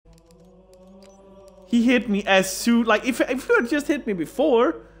He hit me as soon, like, if you had just hit me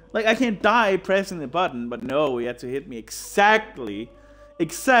before, like, I can't die pressing the button, but no, he had to hit me exactly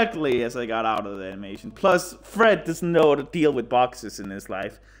as I got out of the animation. Plus, Fred doesn't know how to deal with boxes in his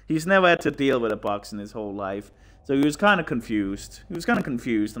life. He's never had to deal with a box in his whole life, so he was kind of confused. He was kind of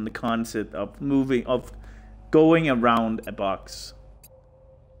confused on the concept of going around a box.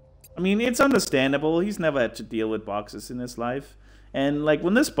 I mean, it's understandable. He's never had to deal with boxes in his life. And, like,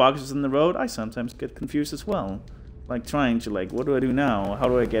 when this box is in the road, I sometimes get confused as well. Like, trying to, like, what do I do now? How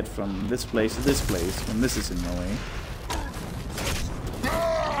do I get from this place to this place when this is in my way?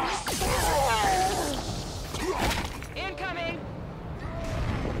 Incoming!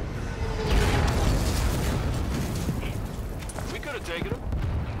 We could have taken him.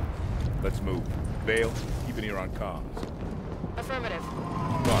 Let's move. Vale, keep an ear on comms. Affirmative.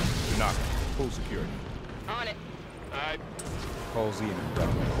 Mark, Tanaka, full security. On it. Alright. Halsey and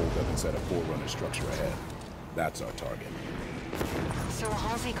Donald hold up inside a Forerunner structure ahead. That's our target. So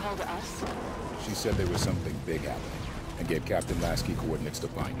Halsey called us? She said there was something big happening, and gave Captain Lasky coordinates to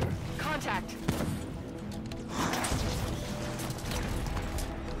find her. Contact.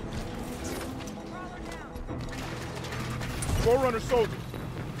 Forerunner soldiers!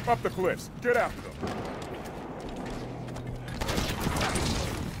 Up the cliffs! Get after them!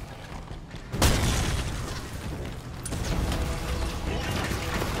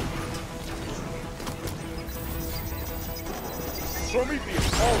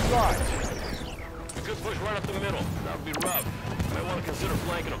 Prometheus, all sides! We could push right up the middle. That would be rough. Might want to consider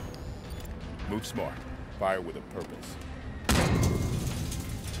flanking them. Move smart. Fire with a purpose.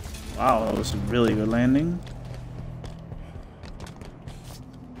 Wow, that was a really good landing.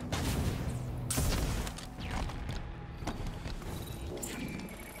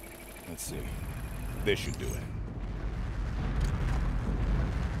 Let's see. This should do it.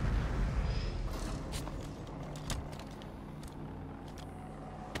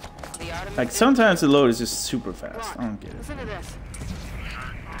 Like, sometimes the load is just super fast. I don't get it. Listen to this.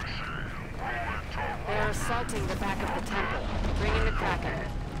 They're assaulting the back of the temple, bringing the Kraken.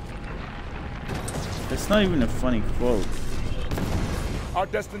 It's not even a funny quote. Our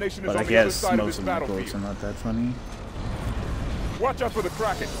destination is But I on the other guess side of most this of my quotes are battlefield. not that funny. Watch out for the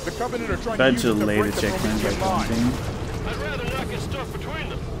Kraken. The Covenant are trying Tried to use to it to delay break the the checkpoint by Promethean line. jumping. I'd rather not get stuck between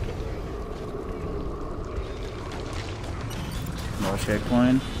them. No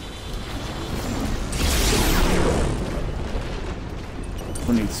checkpoint.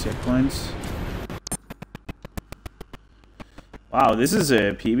 Who needs checkpoints? Wow, this is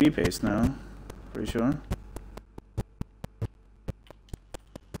a PB pace now. Pretty sure.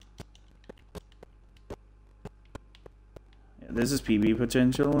 Yeah, this is PB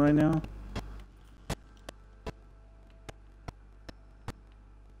potential right now.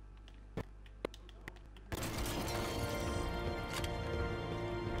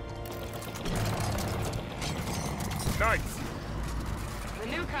 Nice! The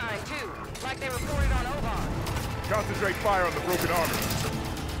new kind, too, like they reported on Oban. Concentrate fire on the broken armor.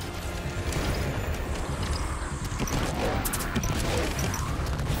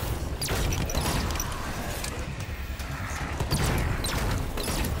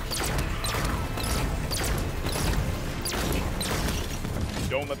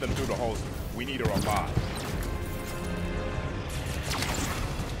 Don't let them through the Halsey. We need her alive.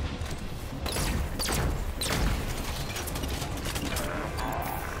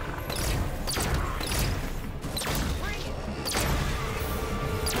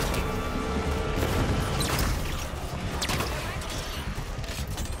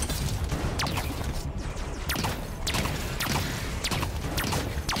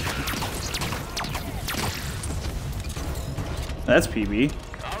 That's PB.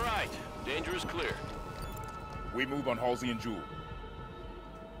 All right. Danger is clear. We move on Halsey and Jewel.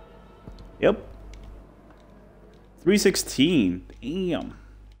 Yep. 316. Damn.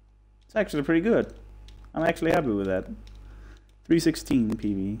 It's actually pretty good. I'm actually happy with that. 316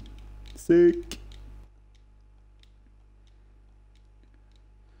 PB. Sick.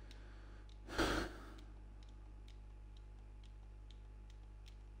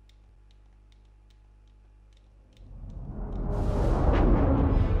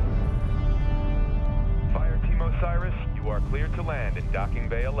 Fire Team Osiris, you are cleared to land in Docking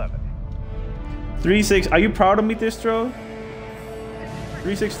Bay 11. 36. Are you proud of me, Distro?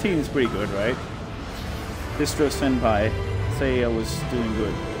 316 is pretty good, right? Distro Senpai. Say I was doing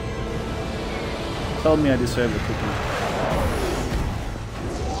good. Tell me I deserve a cookie.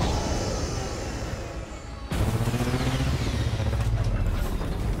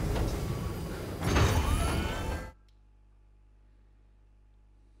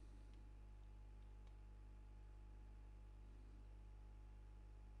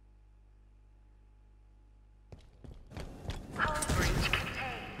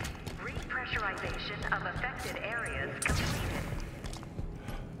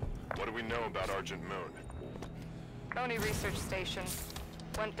 know about Argent Moon? Oni research station.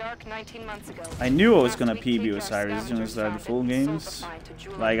 Went dark 19 months ago. I knew I was gonna Last week, PB KKR Osiris as soon as I started scavengers full found it and sold the games. find to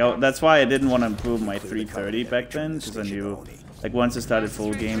Jewel Like, and that's why I didn't want to improve my 330 back then, because I knew, like, once I started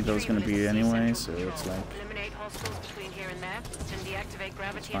full games, I was gonna beat it anyway, so it's like, eliminate hostiles between here and there, and deactivate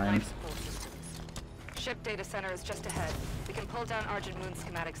gravity fine. and life support systems. Ship data center is just ahead. We can pull down Argent Moon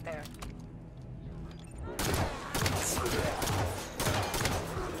schematics there.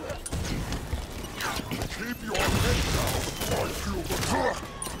 Keep your head down, I feel the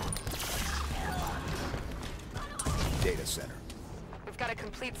data center. We've got a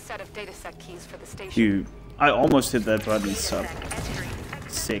complete set of dataset keys for the station. dude, I almost hit that button sub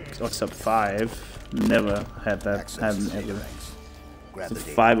 6 or sub 5. Never had that happen ever. So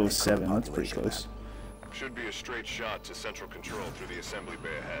 507, that's pretty close. Should be a straight shot to central control through the assembly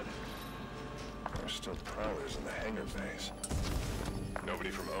bay ahead. There's still prowlers in the hangar bays. Nobody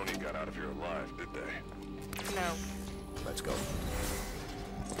from Oni got out of here alive, did they? No. Let's go.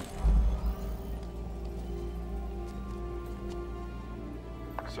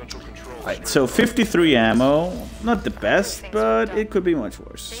 Central control. Alright, so 53 ammo, not the best, but it could be much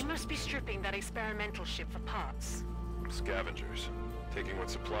worse. They must be stripping that experimental ship for parts. Scavengers, taking what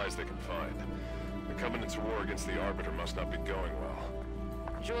supplies they can find. The Covenant's war against the Arbiter must not be going well.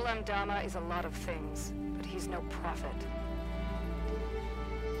 Jul Dama is a lot of things, but he's no prophet.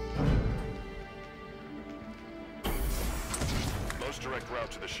 Most direct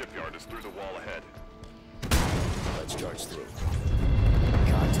route to the shipyard is through the wall ahead. Let's charge through.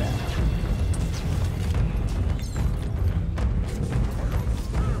 Contact.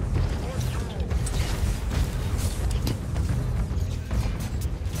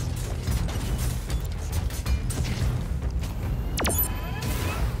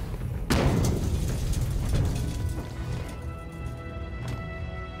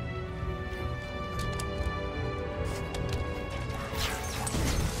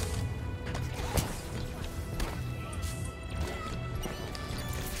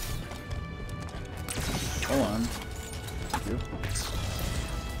 Hold on. Thank you.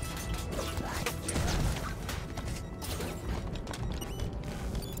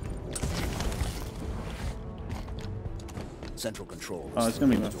 Central control. Oh, it's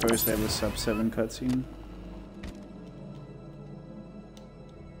gonna be my first ever sub 7 cutscene.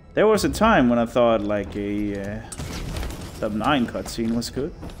 There was a time when I thought like a sub 9 cutscene was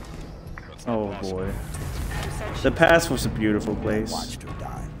good. Oh boy. The past was a beautiful place. Watched her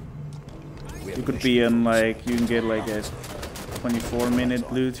die. You could be in like, you can get like a 24-minute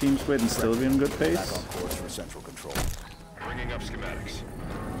blue team squid and still be in good Back pace. on course for central control. Bringing up schematics.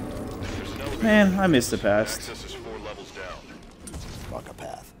 There's an elevator. Man, I miss the past. Access is 4 levels down. Mark a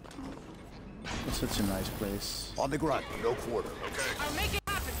path. It's such a nice place. On the grunt, no quarter. Okay. I'll make it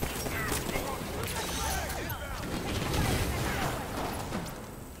happen.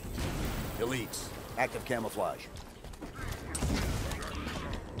 Elites. Active camouflage.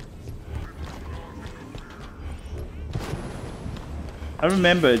 I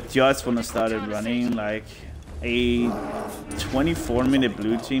remember just when I started running, like a 24-minute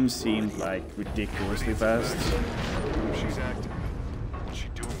blue team seemed like ridiculously fast. She's active. What's she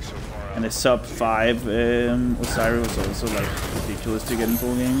doing so far out? And a sub 5 Osiris was also like ridiculous to get in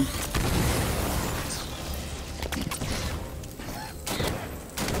full game.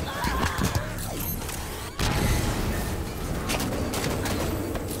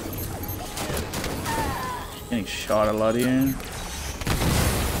 Getting shot a lot here.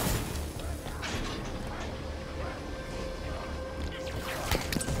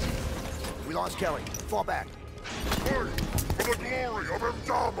 We lost Kelly. Fall back. For the glory of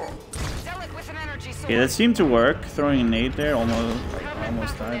Mdama! Zealot with an energy sword. Okay, that seemed to work. Throwing a nade there, almost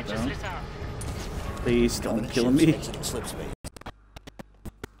Covenant died battle though. edges lit up. Please don't Covenant kill ships me. exiting slip space.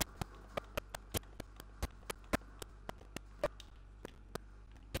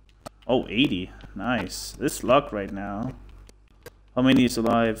 Oh, 80. Nice. This luck right now. How many is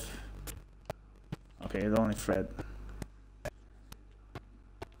alive? Okay, it's only Fred.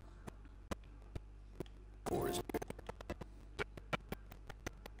 Cores.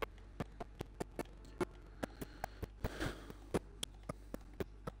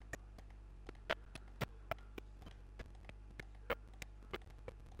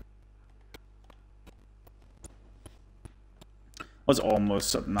 Was almost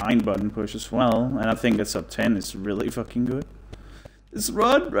sub 9 button push as well, and I think a sub 10 is really fucking good. This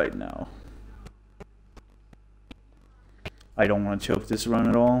run right now. I don't want to choke this run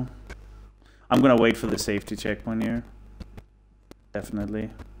at all. I'm gonna wait for the safety checkpoint here. Definitely.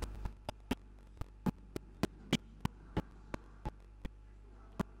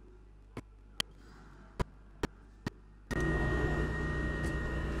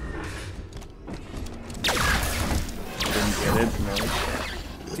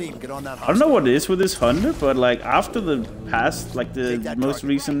 team, get on that I don't know what it is with this hunter, but like after the past, like the most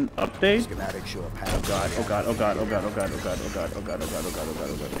recent update. Schematic show up. Oh god, oh god, oh god, oh god, oh god, oh god, oh god, oh god, oh god, oh god, oh god,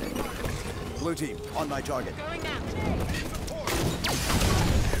 oh god. Blue team, on my target.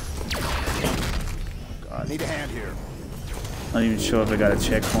 God. Need a hand here. Not even sure if I got a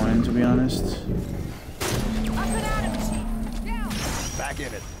checkpoint, to be honest. Back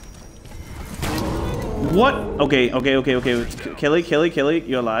in it. What? Okay. Kelly,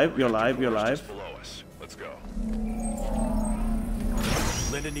 you're alive, you're alive, you're alive. Below us. Let's go.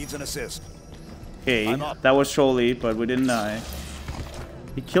 Linda needs an assist. Okay, that was Sholly, but we didn't die.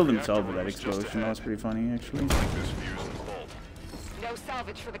 He killed himself with that explosion. That was pretty funny, actually. This fuse and bolt. No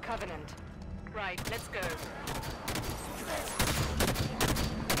salvage for the Covenant. Right, let's go.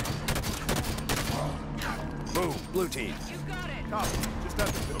 Move, blue team. You got it. Copy. Just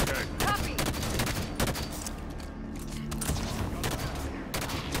have to... Okay. Copy.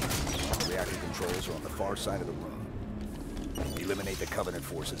 Reactor controls are on the far side of the room. Eliminate the Covenant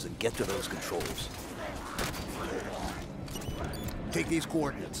forces and get to those controls. Take these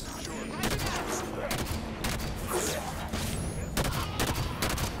coordinates.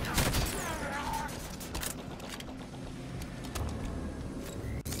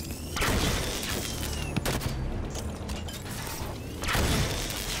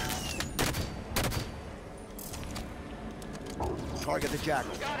 Target the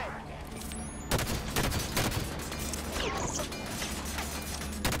Jackal. Got it.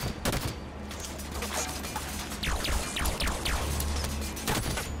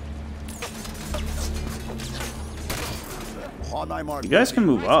 On my mark. You guys can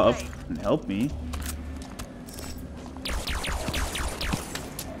move up and help me.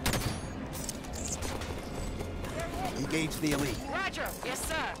 Engage the elite. Roger. Yes,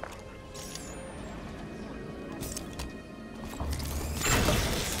 sir.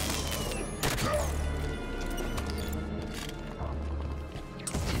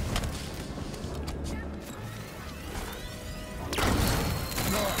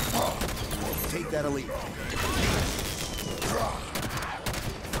 Take that elite.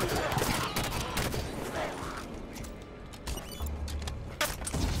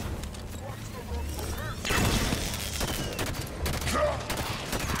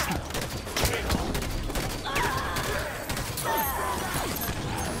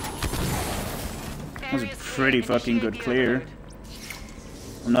 That was a pretty fucking good clear.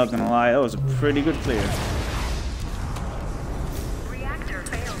 I'm not gonna lie, that was a pretty good clear. Reactor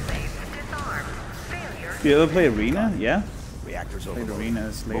failsafe disarmed. Failure. You ever play Arena? Yeah? Reactors Played overloaded. Arena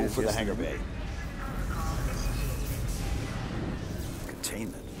as late Move as for the yesterday. hangar bay.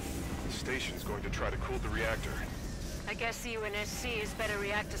 Containment. The station's going to try to cool the reactor. I guess the UNSC is better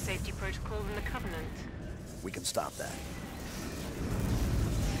reactor safety protocol than the Covenant. We can stop that.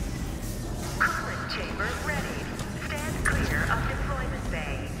 Coolant chamber ready. Stand clear of deployment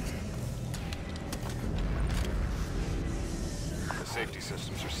bay. The safety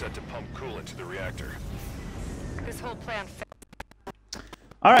systems are set to pump coolant to the reactor. This whole plan failed.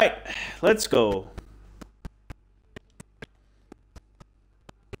 Alright, let's go.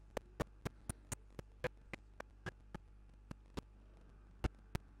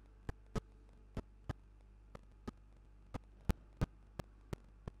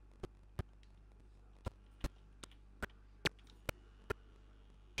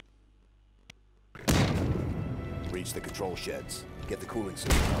 Reach the control sheds. Get the cooling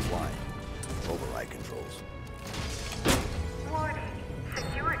system offline. Override controls. Warning.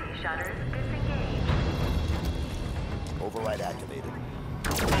 Security shutters disengaged. Override activated.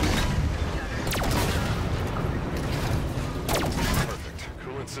 Perfect.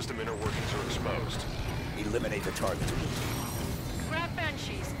 Coolant system inner workings are exposed. Eliminate the target. Grab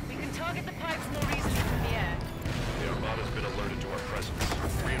Banshees. We can target the pipes more easily from the air. The Armada's been alerted to our presence.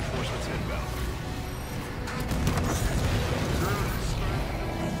 Reinforcements inbound.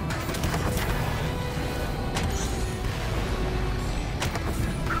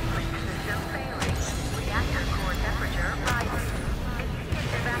 Cooling system failing. Reactor core temperature rising.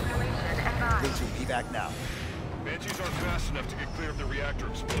 Immediate evacuation advised. Blue team, evac now. Banshees aren't fast enough to get clear of the reactor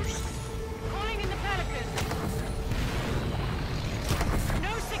explosion. Calling in the Pelican.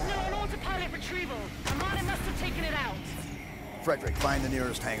 No signal on autopilot retrieval. Armada must have taken it out. Frederick, find the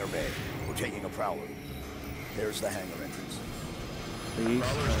nearest hangar bay. We're taking a prowler. There's the hangar entrance. Please.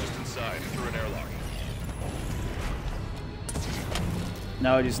 Prowler's just inside, through an airlock.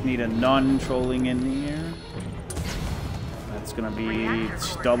 Now I just need a non-trolling in here. That's gonna be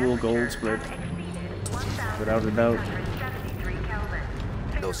double gold split. Without a doubt.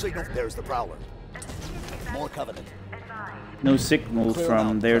 No signal. There's the prowler. More Covenant. No signal Clear from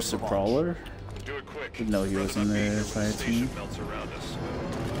out, there's prep a for launch. crawler. Do it quick. Didn't know he was in the fire team. Melts around us.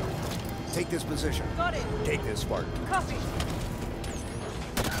 Take this position. Got it. Take this, Spartan. Copy.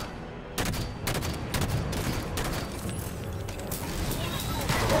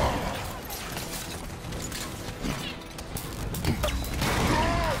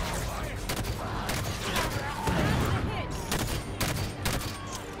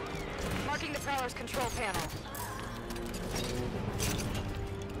 Marking the Prowler's control panel.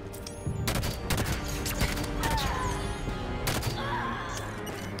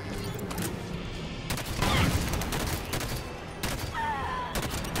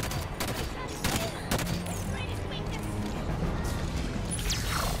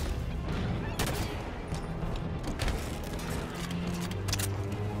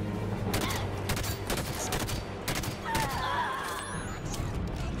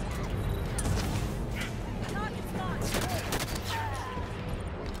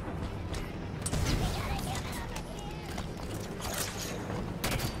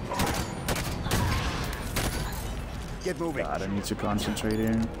 Get moving. God, I need to concentrate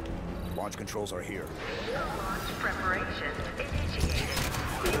here. Launch controls are here. Launch preparations initiated.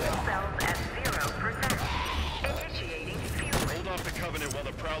 Fuel cells at 0%. Initiating fueling. Hold off the Covenant while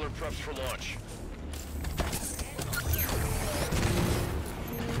the Prowler preps for launch.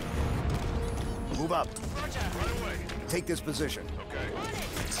 Move up. Right away. Take this position. Okay.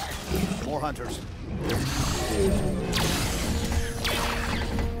 More hunters.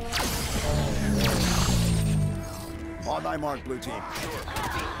 On thy mark, blue team.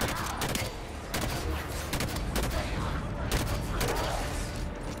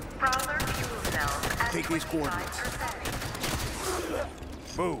 Prowler fuel cells at Take these coordinates. 25%.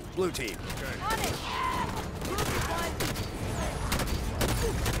 Move, blue team. On it. Move it, one.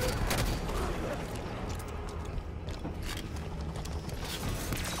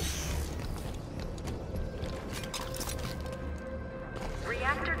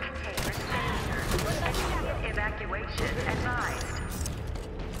 Reactor containment failure. Immediate evacuation advised.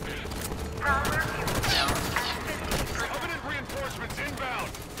 Prowler fuel cells at 50%. Covenant reinforcements inbound.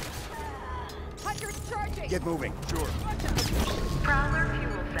 Hunter's charging. Get moving. Sure. Prowler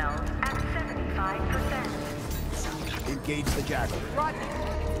fuel cells at 75%. Engage the jackal. Roger.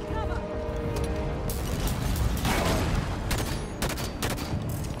 Cover.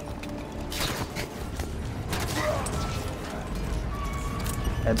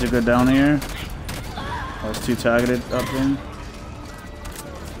 Had to go down here. I was too targeted up there.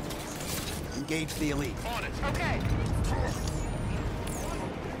 Engage the elite. On it. Okay,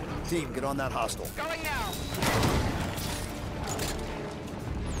 Team, get on that hostile. going now.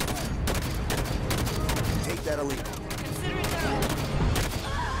 Take that elite. Considering that.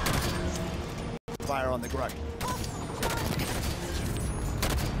 Fire on the grunt.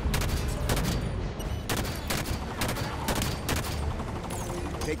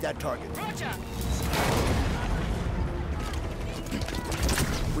 Take that target. Roger.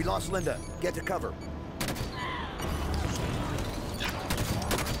 We lost Linda. Get to cover.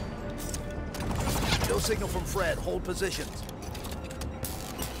 No signal from Fred. Hold positions.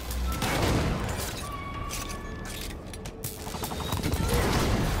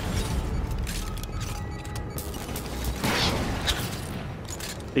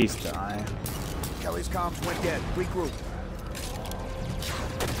 Please die. Kelly's comms went dead. Regroup.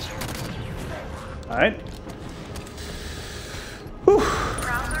 Alright.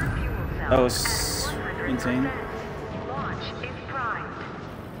 Prowler fuel cells That was at 100%. insane. Launch is primed.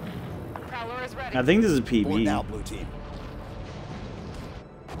 Prowler is ready. I think this is Board now, PB. blue team.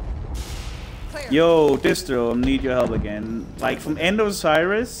 Clear. Yo, Distro, I need your help again. Like from end of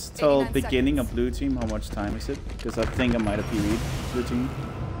Osiris till 89 beginning seconds. of blue team, how much time is it? Because I think I might have PB'd blue team.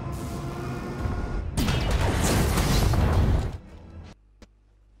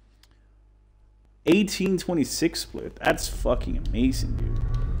 $18.26 split. That's fucking amazing, dude.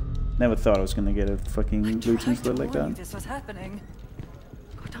 Never thought I was gonna get a fucking blue team split like that. This was happening.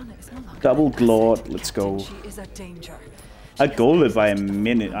 Cortana is no longer Double an asset. Glort, let's go. She is a danger. I goaled it by a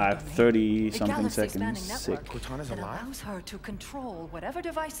minute, 30 A something galaxy-spanning seconds. network Sick. that allows her to control whatever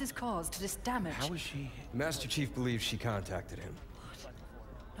devices caused this damage. How is she? Master Chief believes she contacted him.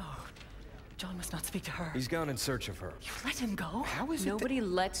 No, John must not speak to her. He's gone in search of her. You let him go? How is Nobody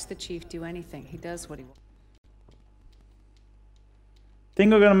lets the chief do anything. He does what he wants.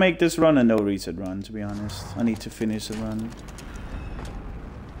 Think we're gonna make this run a no reset run, to be honest. I need to finish the run.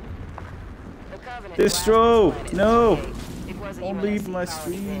 The Covenant Distro! blasted No! planet It was a Don't leave UNSC my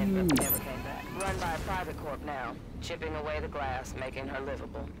colony then, stream. but never came back. Run by a private corp now, chipping away the glass, making her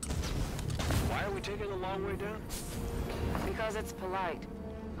livable. Why are we taking the long way down? Because it's polite.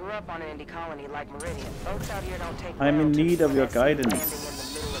 Grew up on an indie colony like Meridian. Folks out here don't take I'm in well to need of your messy landing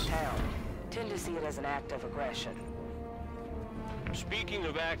guidance. in the middle of town. Tend to see it as an act of aggression. Speaking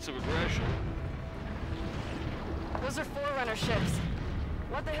of acts of aggression, Those are Forerunner ships.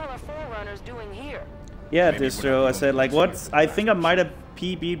 What the hell are Forerunners doing here? Yeah, Distro, I said, like, what's... I think I might have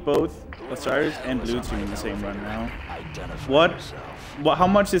PB'd both Osiris and Blue Team in the same run now. What... how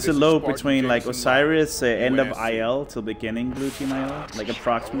much is the load between, like, Osiris end of IL till beginning Blue Team IL? Like,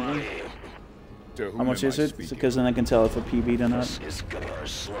 approximately? How much is it? Because then I can tell if I PB'd or not.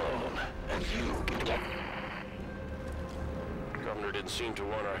 Governor didn't seem to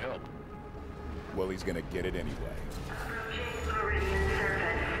want our help. Well, he's gonna get it anyway.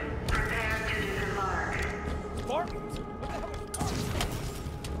 Spartans?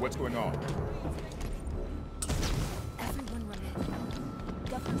 What's going on? Everyone remember.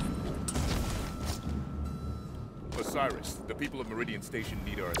 Osiris, the people of Meridian Station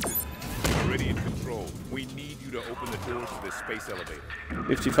need our assistance. Meridian Control, we need you to open the doors to this space elevator.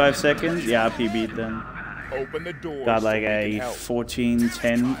 55 seconds? Yeah, I PB'd then. Open the doors. Got like so we a can help.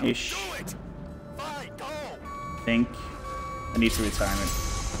 14-10-ish. I think. I need to retime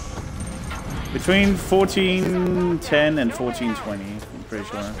it. Between 14-10 and 14-20, I'm pretty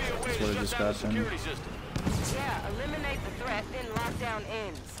sure. That's what I just got then. Yeah, eliminate the threat, then lockdown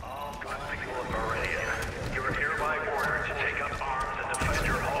ends. All good people of Meridian, you are hereby ordered to take up arms and defend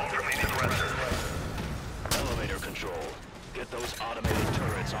your home from any aggressors. Elevator control. Get those automated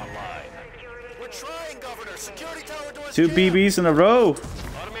turrets online. We're trying, Governor. Security tower doors. 2 PBs in a row!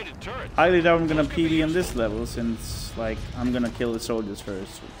 Automated turrets. Highly doubt I'm gonna PB on this level since, like, I'm gonna kill the soldiers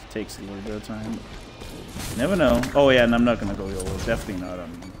first, which takes a little bit of time. But never know. Oh yeah, and I'm not gonna go YOLO. Definitely not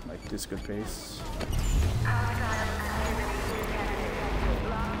on, like, this good pace.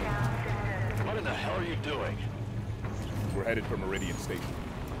 What in the hell are you doing? We're headed for Meridian Station.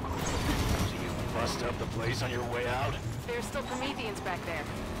 So you bust up the place on your way out? There's still Prometheans back there.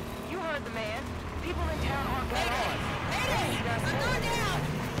 You heard the man. People in town aren't going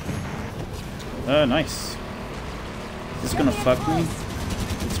on. Nice. Is this gonna fuck me?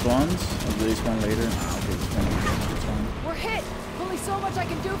 It spawns? Or do they spawn later? Okay, it's spawn. We're hit! Only so much I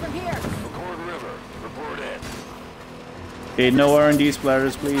can do from here. McCord River, report in. Okay, no RNG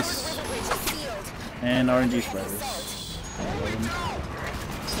splatters, please. And RNG splatters.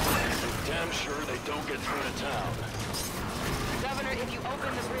 Damn sure they don't get through to town. Governor, if you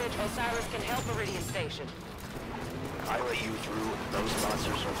open the bridge, Osiris can help Meridian Station. I let you through, those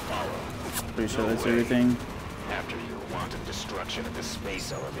monsters will follow. Pretty sure that's everything. After your wanton destruction of the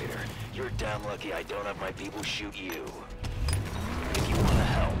space elevator, you're damn lucky I don't have my people shoot you. If you want to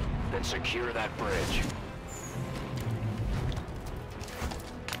help, then secure that bridge.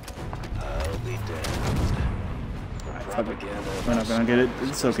 I'll be damned. Fuck it. We're not gonna get it.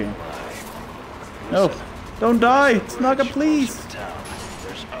 It's okay. No! Don't die! Tanaka, please!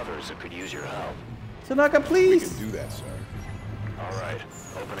 There's others that could use your help. Tanaka, We please! can do that, sir. All right,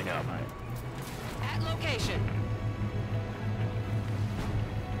 opening up. At location.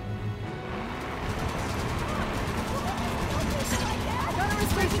 Gunner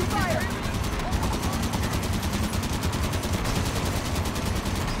is taking fire!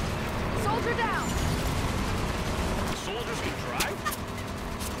 Soldier down! Soldiers can drive?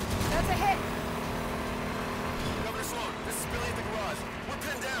 That's a hit! Governor Sloan, this is Billy at the garage. We're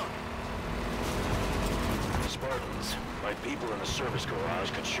pinned down. Spartans, my people in the service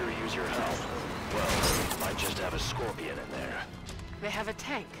garage could sure use your help. Well, might just have a scorpion in there. They have a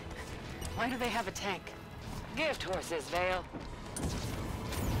tank. Why do they have a tank? Gift horses, Vale.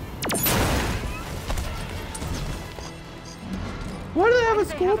 Why do they have a Why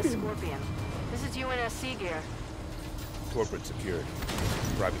do they have a scorpion? scorpion? This is UNSC gear. Corporate security.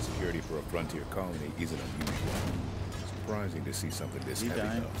 Private security for a frontier colony isn't unusual. Surprising to see something this heavy,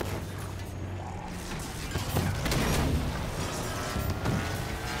 dying? though.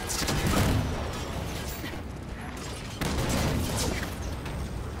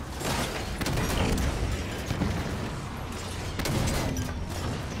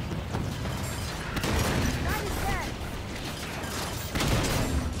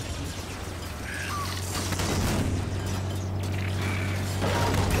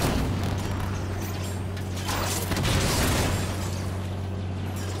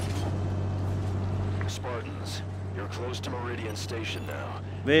 Spartans, you're close to Meridian Station now.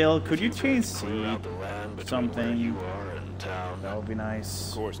 Vale, could you change Clear out seat? the land between where Something. you are and town. That would be nice.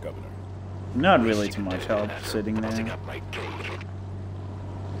 Of course, Governor. Not really too much help sitting Busting there. up my cake.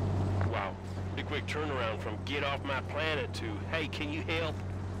 Wow, pretty quick turnaround from get off my planet to, hey, can you help?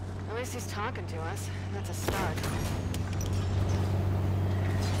 At least he's talking to us. That's a start.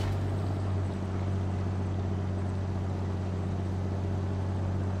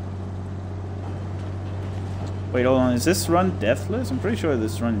 Wait, hold on. Is this run deathless? I'm pretty sure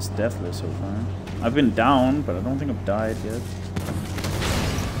this run is deathless so far. I've been down, but I don't think I've died yet.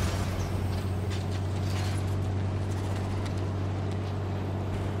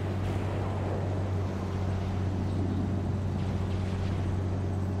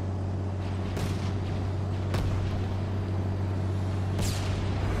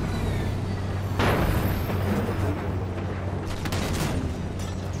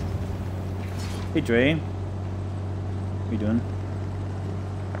 Hey, Dre. What you doing?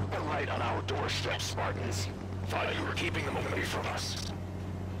 They're right on our doorstep, Spartans. Thought you were keeping them away from us.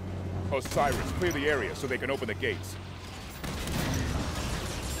 Osiris, clear the area so they can open the gates.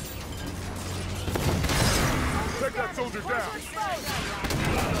 Take that soldier down!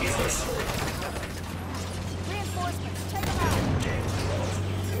 Reinforcements, take them out!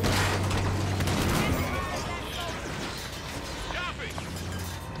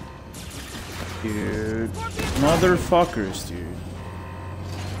 Dude. Motherfuckers, dude.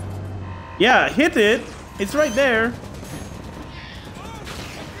 Yeah, hit it! It's right there!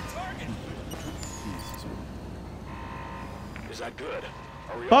 Is that good?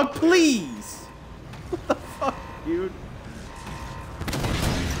 Are we Fuck, please! What the fuck, dude?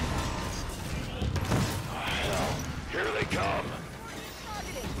 Here they come.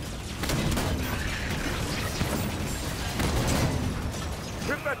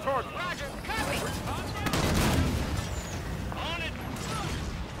 Hit that target! Roger, copy! On it!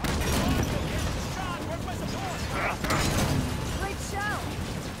 Great shout!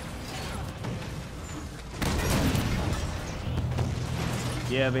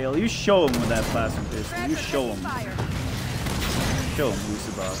 Yeah, Vale, you show him with that plasma pistol. You show him. Show him who's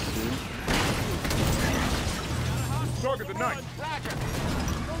the boss, dude. Target the knight!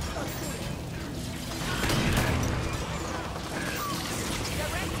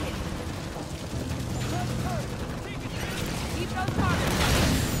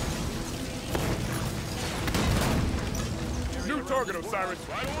 New target, Osiris!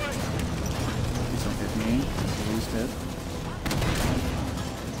 Right away! Please don't hit me. Please hit.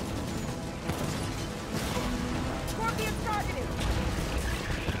 Scorpion targeted!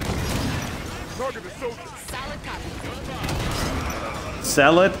 Target the soldier! Solid copy.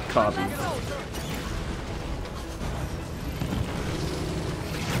 Salad copy.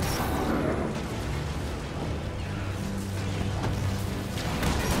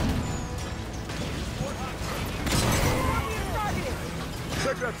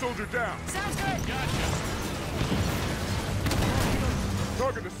 Take that soldier down! Sounds good!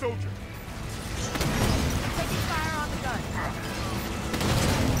 Target the soldier! Taking fire on the gun.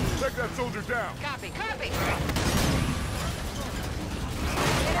 Take that soldier down! Copy, copy!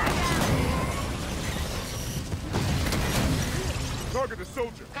 Target the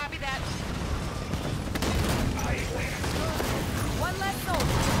soldier! Copy that. One less soldier.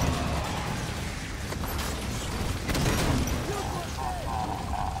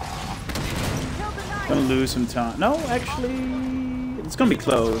 Gonna lose some time. No, actually, it's gonna be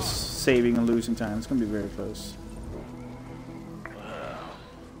close. Saving and losing time. It's gonna be very close. Well,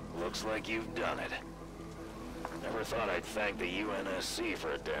 looks like you've done it. Never thought I'd thank the UNSC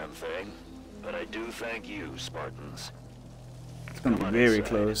for a damn thing, but I do thank you, Spartans. It's gonna be very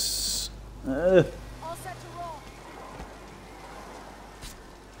close. All set to roll.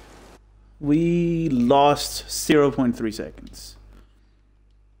 We lost 0.3 seconds.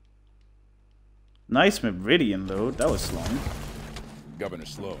 Nice Meridian load. That was long. Governor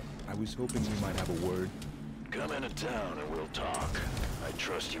Sloan, I was hoping we might have a word. Come into town and we'll talk. I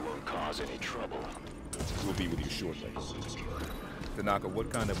trust you won't cause any trouble. We'll be with you shortly. Tanaka, what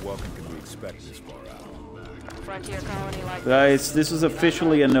kind of welcome can we expect this far out? Frontier colony like Guys, this is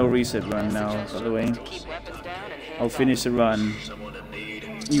officially a no reset run now, by the way. I'll finish the run,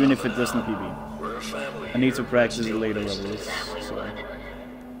 even if it doesn't PB. I need to practice it later levels, so.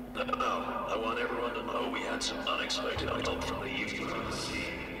 I want everyone to know we had some unexpected help from the UNSC.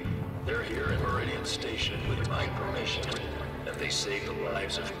 They're here in Meridian Station with my permission, and they saved the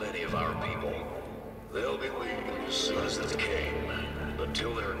lives of many of our people. They'll be leaving as soon as they came.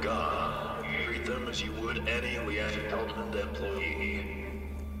 Until they're gone, treat them as you would any Lieutenant employee.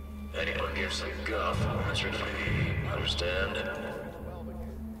 Anyone gives a guff will answer to me, understand?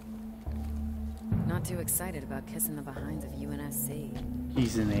 Not too excited about kissing the behinds of UNSC.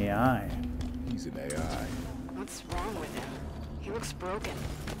 He's an AI. He's an AI. What's wrong with him? He looks broken.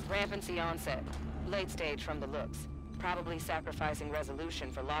 Rampancy onset. Late stage from the looks. Probably sacrificing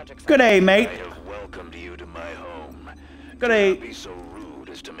resolution for logic's Good day, sake. mate. I have welcomed you to my home. Good Do day, not be so rude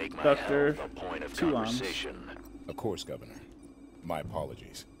as to make my Dr. health a point of Two Arms. conversation. Of course, Governor. My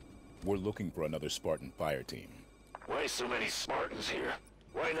apologies. We're looking for another Spartan fire team. Why so many Spartans here?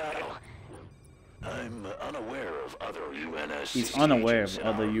 Why not? I'm unaware of other UNSC He's unaware agents of in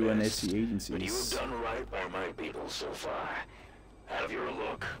other our UNSC midst, agencies. But you have done right by my people so far. Have your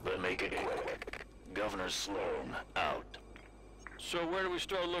look, but make it quick. Governor Sloan, out. So where do we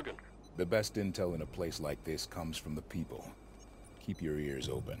start looking? The best intel in a place like this comes from the people. Keep your ears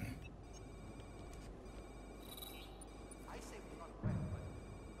open.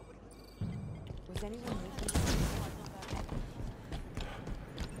 Was anyone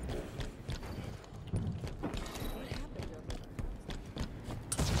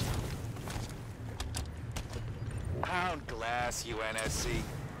Pound glass, UNSC.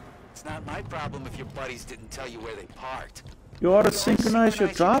 It's not my problem if your buddies didn't tell you where they parked. You ought to synchronize your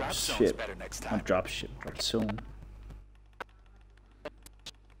drop zones ship. better next time. Not drop ship, drop zone.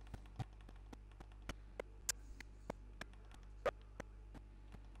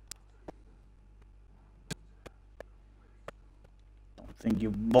 Don't think you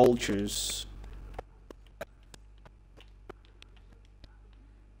vultures.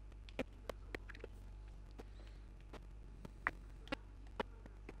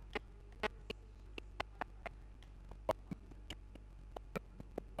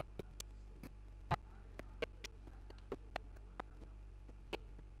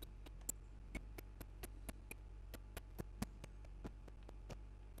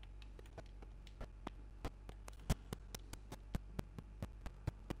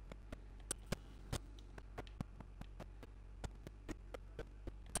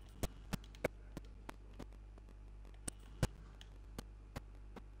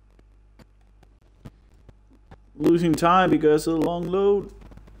 Losing time because of the long load.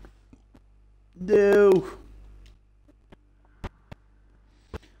 No.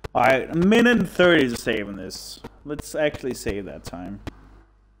 Alright, 1:30 to save on this. Let's actually save that time.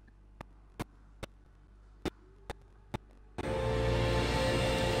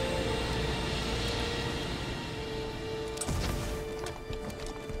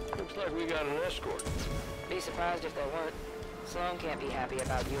 Looks like we got an escort. Be surprised if there weren't. Sloan can't be happy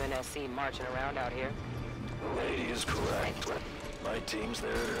about UNSC marching around out here. Lady is correct. My team's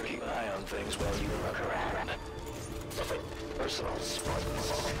there to keep an eye on things while you look around. Nothing personal,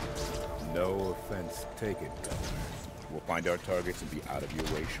 Spartans. No offense taken, Governor. We'll find our targets and be out of your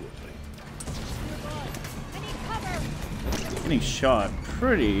way shortly. Getting shot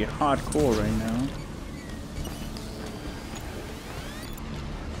pretty hardcore right now.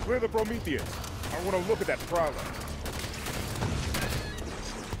 Clear the Prometheus. I want to look at that prowler.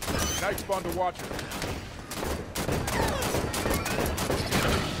 Night spawn to watch it.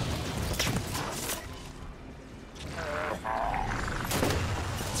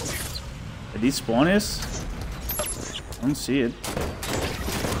 Did he spawn us? I don't see it. I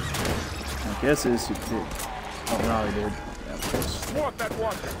guess it's he did. Oh no, he did. Yeah, of course. Swat that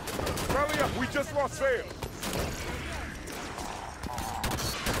watcher. Rally up, we just lost sail.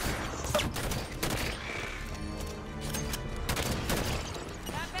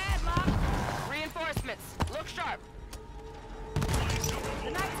 Not bad, Locke. Reinforcements. Look sharp. The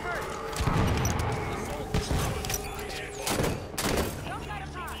knight's hurt. Don't let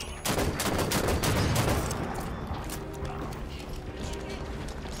him run.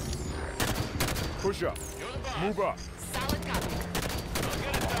 Push up. Move up. Solid copy.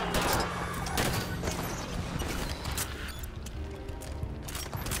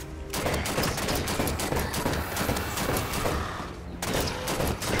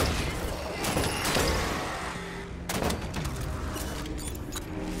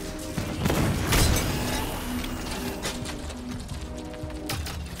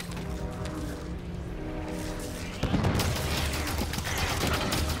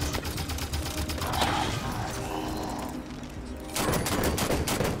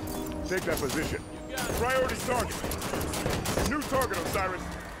 Take that position. Priority target. New target, Osiris.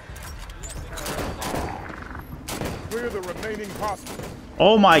 Clear the remaining hostiles.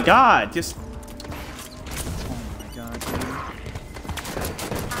 Oh my god, just... Oh my god, dude.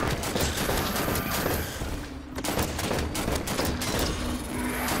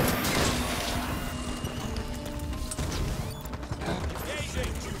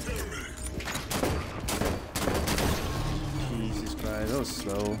 Jesus Christ, that was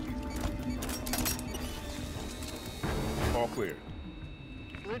slow. All clear.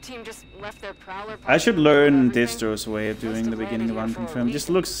 Blue team just left their prowler. I should learn everything. Distro's way of doing the have beginning of landed here for a Unconfirmed. Just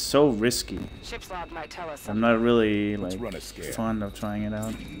looks so risky. Ship's log might tell us I'm something. not really like run a scare. fond of trying it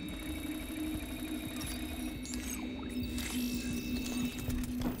out.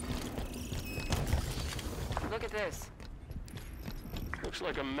 Look at this. Looks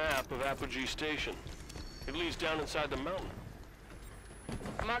like a map of Apogee Station. It leads down inside the mountain.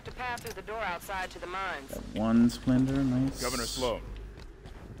 I marked a path through the door outside to the mines. One splinter, nice. Governor Sloan,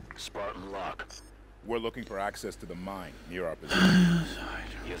 Spartan Lock. we're looking for access to the mine near our position.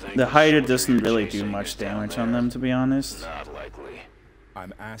 The hider doesn't really do much damage on them, to be honest. Not likely.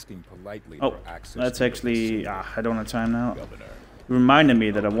 I'm asking politely Oh, for access. that's to the actually... facility. I don't have time now. Governor. It reminded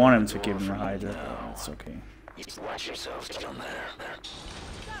me that I want him to give me a hider. It's okay. Watch yourselves down there.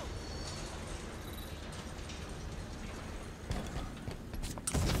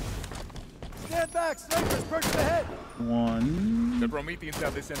 Stand back! Snipers perched ahead! One, The Prometheans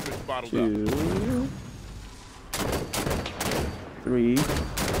have this entrance bottled two, up. 3,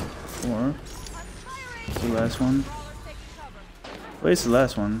 4. What's the last one? Where's the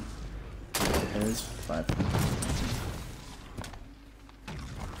last one? There's 5.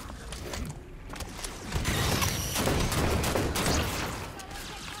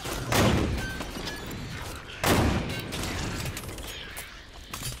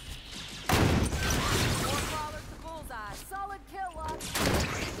 Solid kill, Locke.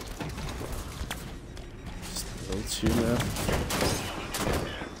 Still 2 left.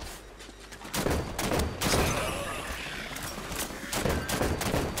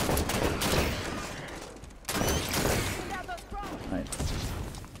 Right.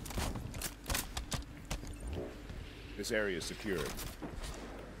 This area is secured.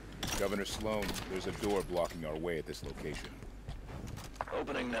 Governor Sloan, there's a door blocking our way at this location.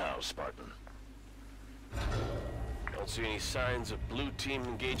 Opening now, Spartan. Don't see any signs of Blue team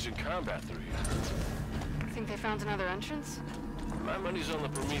engaged in combat through here. Think they found another entrance? My money's on the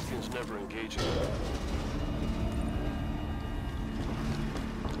Prometheans never engaging.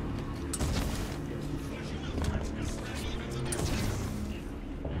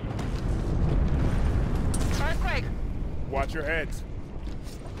 Earthquake! Watch your heads.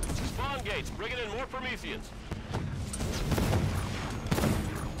 Spawn gates, bringing in more Prometheans.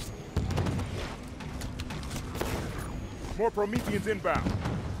 More Prometheans inbound.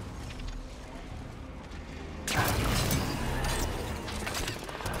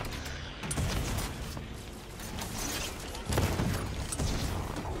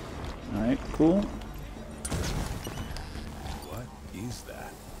 Alright, cool. What is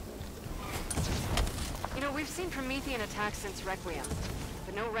that? You know, we've seen Promethean attacks since Requiem,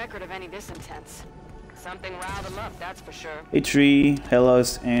 but no record of any this intense. Something riled them up, that's for sure. A3,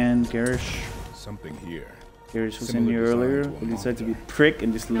 Hellas, and Garish. Something here. Garish was in Similar here design earlier, to a but he decided to be Manta. prick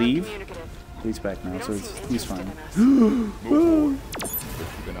and just leave. Non-communicative. He's back now, so he's fine. Move forward. Let's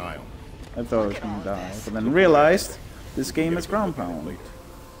keep an eye on. I thought I was gonna die, but then realized this game is ground pound.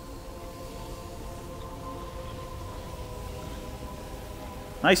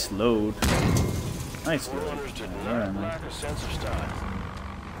 Nice load. Nice load. Forerunners did Yeah, not man. lack a sense of style.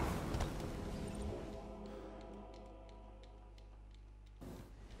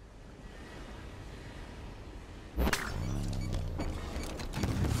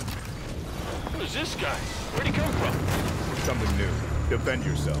 Who is this guy? Where'd he come from? Something new. Defend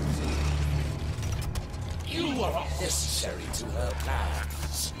yourselves. You are not necessary to her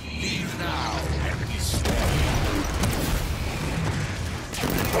plans. Leave now and be spared.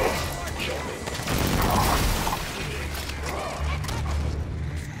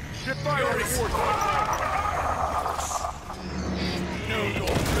 Get fire on the Know your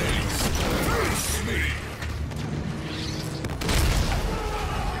place. Face me.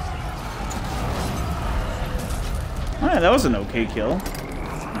 Alright, that was an okay kill.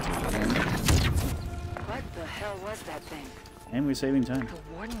 What the hell was that thing? And we're saving time.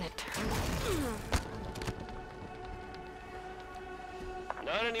 The Warden Eternal.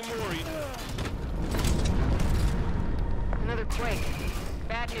 Not anymore, Eden. Another quake.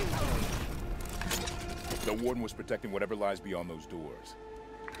 Bad news. The Warden was protecting whatever lies beyond those doors.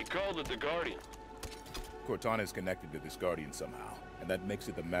 He called it the Guardian. Cortana is connected to this Guardian somehow, and that makes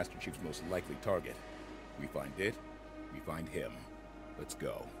it the Master Chief's most likely target. We find it, we find him. Let's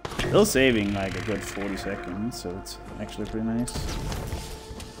go. Still saving like a good 40 seconds, so it's actually pretty nice.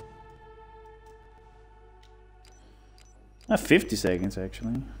 50 seconds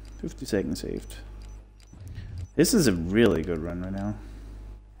actually. 50 seconds saved. This is a really good run right now.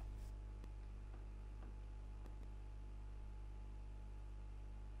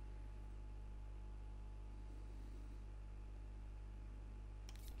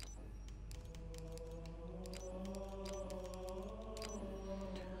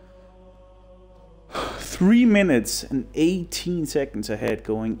 3 minutes and 18 seconds ahead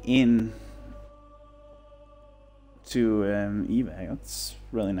going in to evac. That's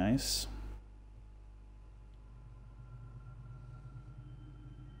really nice.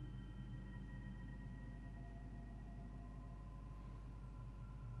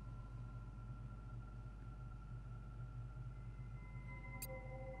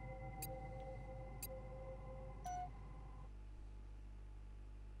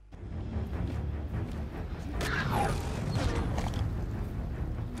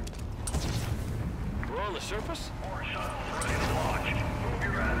 Surface? More shuttles ready to launch. Move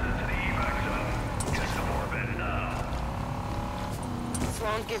your asses to the evac zone. Get to orbit now.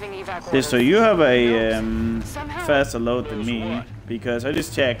 Sloan's giving evac Yeah, so you have a Somehow faster load than me, because I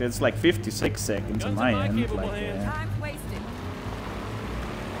just checked, it's like 56 seconds on my end,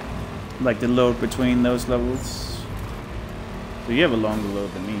 like the load between those levels. So you have a longer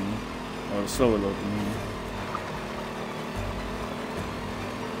load than me, or a slower load than me.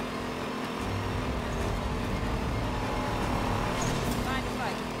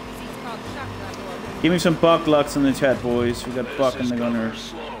 Give me some buck lucks in the chat, boys. We got Buck and the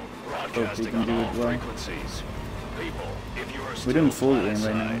Gunners. Hope we can do it well. We're doing full game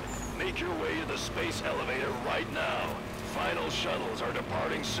right now. Make your way to the space elevator right now. Final shuttles are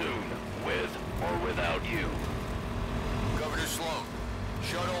departing soon, with or without you. Governor Sloan,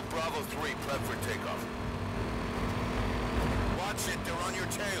 Shuttle Bravo 3 prep for takeoff. Watch it, they're on your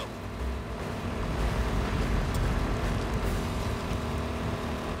tail.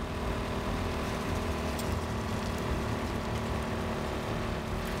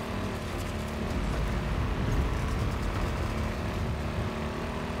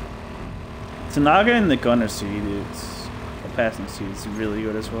 Tanaga in the gunner seat, it's a passing seat, it's really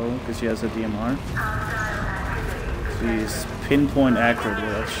good as well because she has a DMR. She's pinpoint accurate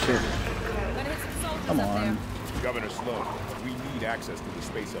with that shit. Come on. Governor Sloan, we need access to the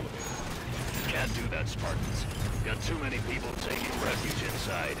space elevator. Can't do that, Spartans. Got too many people taking refuge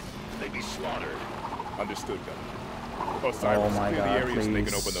inside. They'd be slaughtered. Understood, Governor. Osiris, my clear the God, areas so they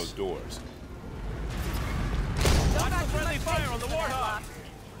can please. open those doors. Watch the friendly fire on the Warthog!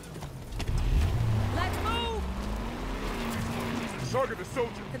 Let's move! Target the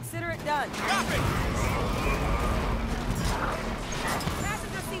soldier. Consider it done. Copy!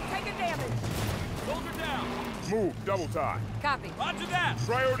 Passenger seat taking damage. Soldier down! Move, double time. Copy. Roger that!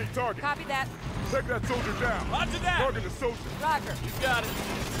 Priority target. Copy that. Take that soldier down. Roger that! Target the soldier. Roger. You got it.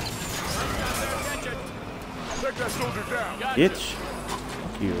 Got their attention. Take that soldier down. Gotcha. Bitch.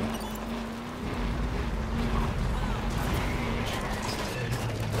 Fuck you.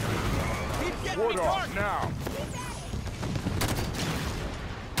 Keep getting me Ward off target. now.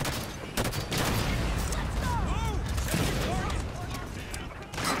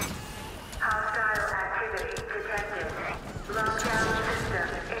 Hostile activity detected. Lockdown system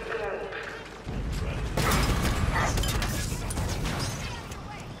engaged.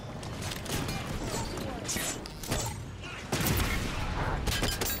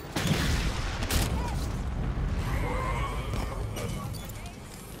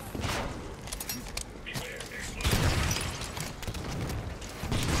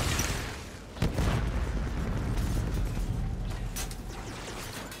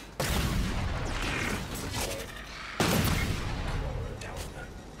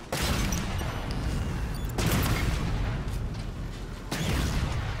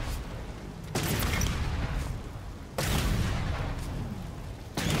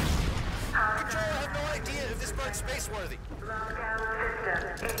 Spaceworthy.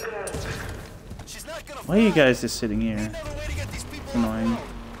 She's not gonna Why are you guys just sitting here? It's annoying.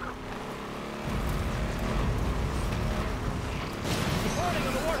 Reporting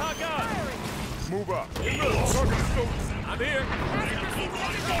on the Warthog gun! Move up. Target the soldier. I'm here.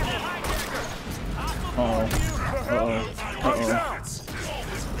 Uh-oh. Uh-oh. Uh-oh.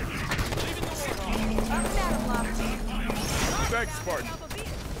 Thanks, Spartan.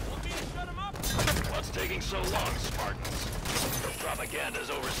 What's taking so long, Spartans? Your propaganda's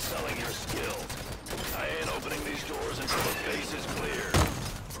overselling your skills. I ain't opening these doors until the base is clear.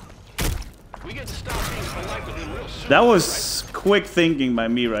 We get to stop being collectively real soon. That was quick thinking by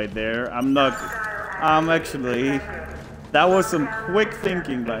me right there. Actually, that was some quick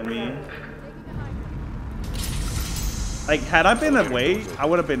thinking by me. Like, had I been away, I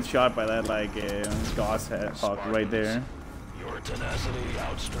would have been shot by that, like, Gauss hawk right there. Your tenacity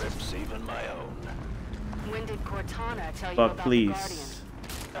outstrips even my own. When did Cortana tell you Buck, about please.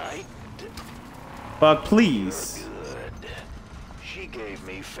 the Guardian? Buck, please. Good. She gave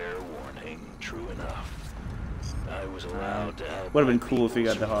me fair warning, true enough. I was allowed to help. Would have been cool if we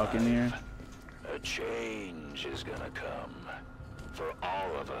got the hawk in here. A chain change is gonna come. For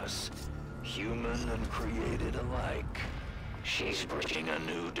all of us, human and created alike. She's bringing a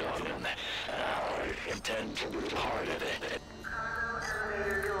new dawn, and I intend to be part of it.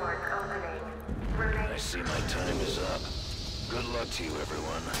 Elevator doors opening. I see my time is up. Good luck to you,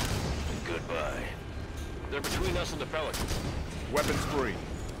 everyone. And goodbye. They're between us and the Pelican. Weapons free.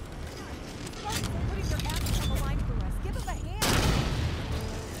 Putting their asses on the line for us. Give us a hand.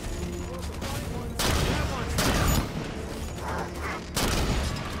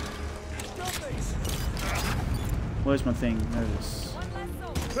 Where's my thing? There it is.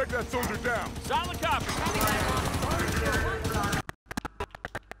 Take that soldier down. Solid copy.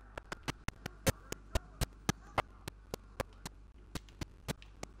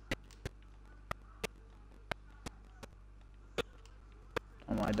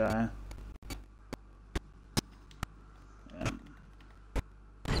 I might die. Yeah.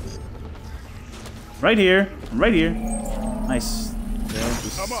 Right here. I'm right here. Nice. Yeah,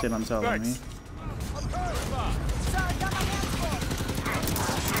 just sit on top of me.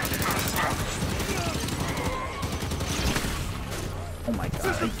 Oh my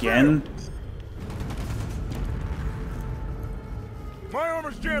god, again? My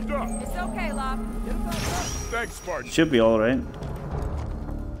armor's jammed up. It's okay, Locke. Thanks, Spartan. Should be alright.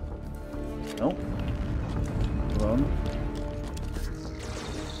 Nope. Well.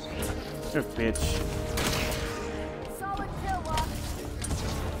 You're a bitch. Solid kill, Locke.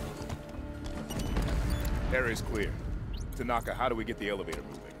 Area's clear. Tanaka, how do we get the elevator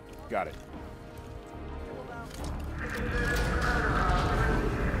moving? Got it.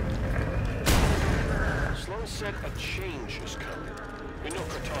 Sloan said a change is coming. We know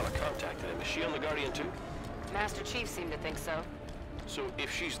Cortana contacted him. Is she on the Guardian too? Master Chief seemed to think so. So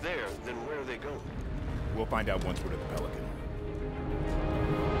if she's there, then where are they going? We'll find out once we're at the Pelican.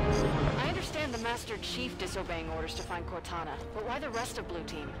 I understand the Master Chief disobeying orders to find Cortana, but why the rest of Blue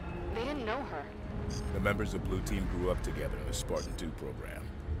Team? They didn't know her. The members of Blue Team grew up together in the Spartan 2 program.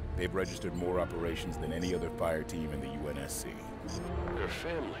 They've registered more operations than any other fire team in the UNSC. They're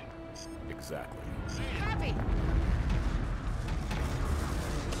family. Exactly. Copy!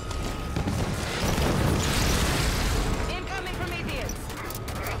 Incoming Prometheus!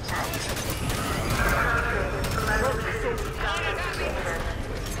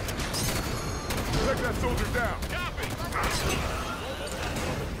 Take that soldier down.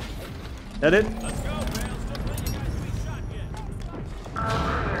 That it? All clear.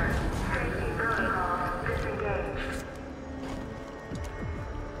 Safety protocol disengaged.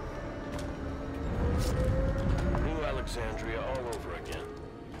 New Alexandria all over again.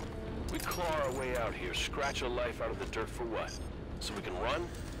 We claw our way out here, scratch a life out of the dirt for what? So we can run?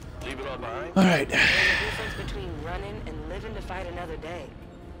 Leave it all behind? Alright. There's a difference between running and living to fight another day.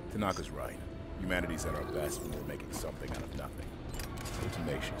 Tanaka's right. Humanity's at our best when we're making something out of nothing. We're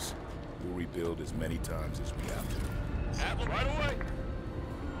tenacious. We'll rebuild as many times as we have to. Atlas, right away!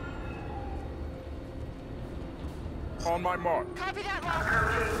 On my mark. Copy that, Locke.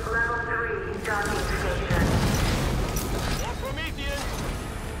 Approaching level 3 docking station. More Prometheus!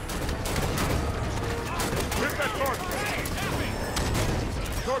 Hit that target!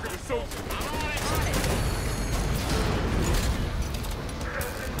 Target is soldier.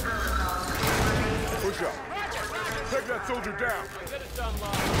 Push up. Take that soldier down. Get it done,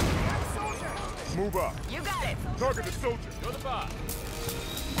 Locke. Move up. You got it. Target is soldier. Go to the box.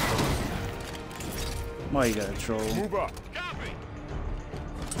 Why you gotta troll? Move up. Copy!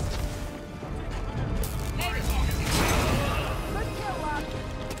 Good kill, Locke.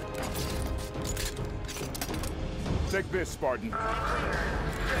 Take this, Spartan. All clear.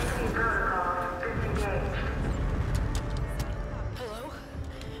 Safety protocol disengaged. Hello?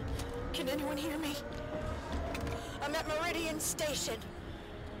 Can anyone hear me? I'm at Meridian Station.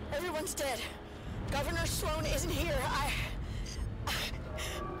 Everyone's dead. Governor Sloan isn't here.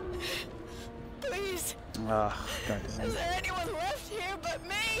 Please. Ah, God damn Is it. there anyone left here but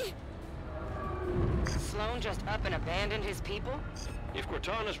me? Sloan just up and abandoned his people? If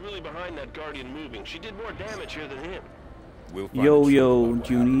Cortana's really behind that Guardian moving, she did more damage here than him. We'll find Yo, the truth yo, about what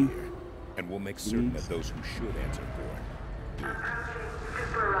Junie. happened here, and we'll make certain that those who should answer for it do. Approaching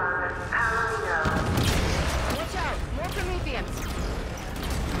Super Run Palomino. Watch out! More Prometheans!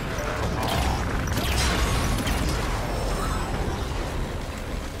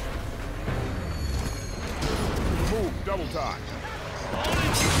 Move, double time.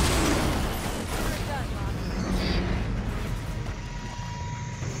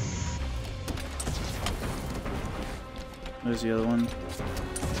 There's the other one.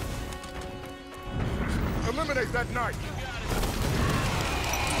 Eliminate that knight.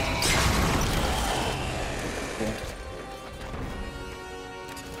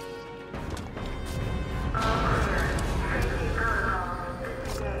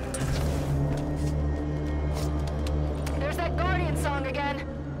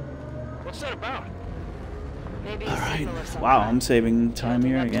 What's that about? Maybe a Alright. signal of some Wow, kind. I'm saving time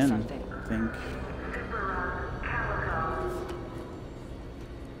here Up to again, something. I think.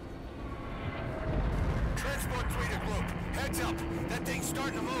 Transport 3 to group. Heads up. That thing's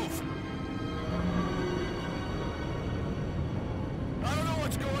starting to move. I don't know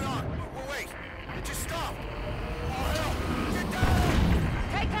what's going on. Well, wait. It just stopped. Oh, hell. Get down!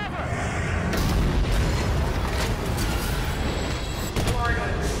 Take cover!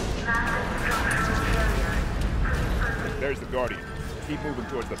 There's the Guardian. Keep moving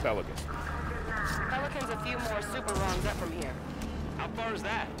towards the Pelican. Pelican's a few more super wrongs up from here. How far is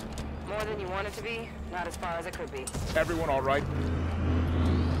that? More than you want it to be, not as far as it could be. Everyone all right?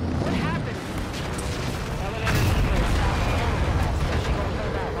 What happened? She won't go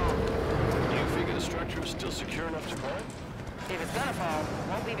that long. Do you figure the structure is still secure enough to climb? If it's gonna fall,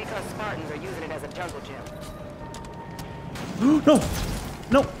 won't be because Spartans are using it as a jungle gym. No!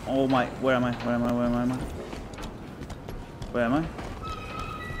 No! Oh my, where am I? Where am I? Where am I? Where am I?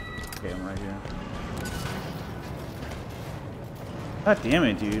 Okay, I'm right here. God damn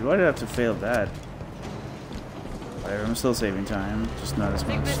it, dude. Why did I have to fail that? Whatever, I'm still saving time. Just not as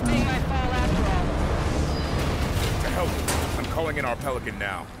much. This thing might fall after all. To help, I'm calling in our Pelican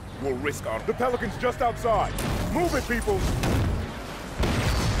now. We'll risk our... The Pelican's just outside! Move it, people!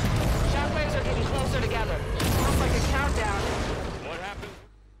 Shockwaves are getting closer together. Almost like a countdown. What happened?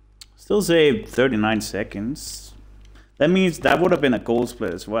 Still saved 39 seconds. That means that would have been a goal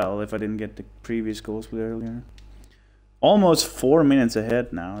split as well if I didn't get the previous goal split earlier. Almost 4 minutes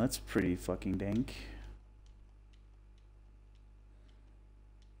ahead now. That's pretty fucking dank.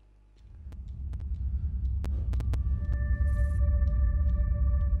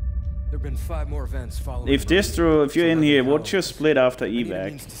 There've been 5 more events following. If you're in here, what's your split after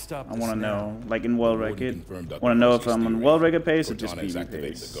evac? I want to know. Like in World Record. Want to know if I'm on World Record pace or just PV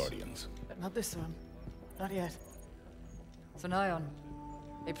pace. But not this one. Not yet. Sanion,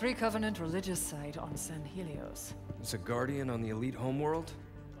 a pre-Covenant religious site on San Helios. It's a Guardian on the elite homeworld?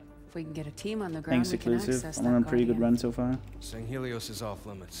 If we can get a team on the ground, Thanks, we can Exclusive. access I'm that on a pretty good Guardian. run so far. San Helios is off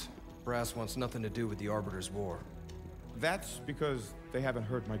limits. Brass wants nothing to do with the Arbiter's war. That's because they haven't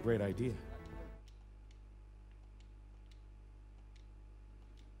heard my great idea.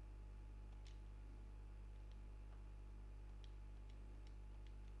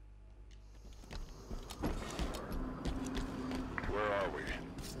 Where are we?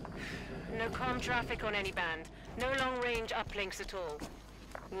 No comm traffic on any band. No long-range uplinks at all.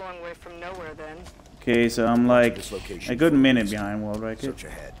 Long way from nowhere, then. Okay, so I'm like a good minute behind World Record. Search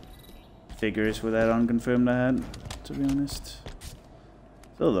ahead. Figures with that unconfirmed I had, to be honest.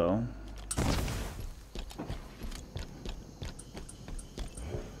 Still though.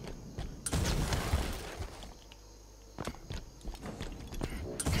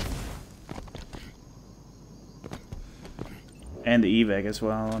 And the evac as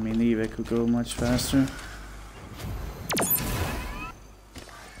well. I mean, the evac could go much faster.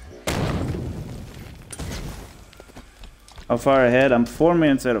 How far ahead? I'm 4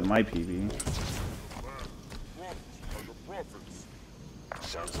 minutes out of my PB.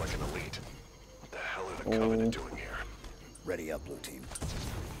 Sounds like an elite. What the hell are the Covenant doing here? Ready up, blue team.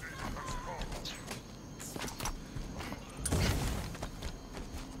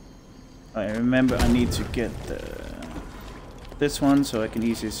 I remember I need to get this one so I can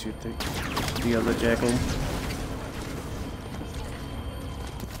easily shoot the other jackal.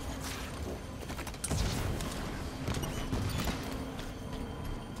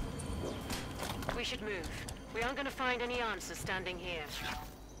 We should move. We aren't gonna find any answers standing here.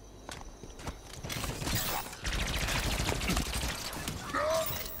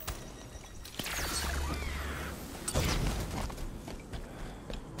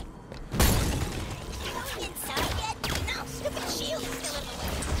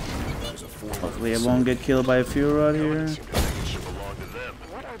 Hopefully I won't get killed by a few rod here.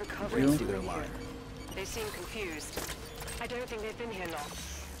 What are the Covenants doing here? They seem confused. I don't think they've been here long.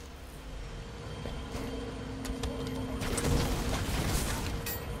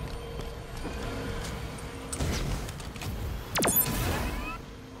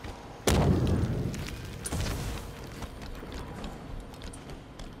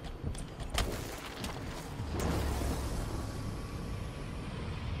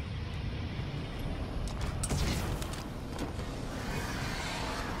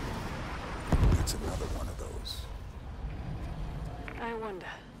 It's another one of those. I wonder.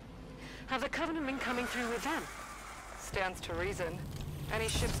 Have the Covenant been coming through with them? Stands to reason. Any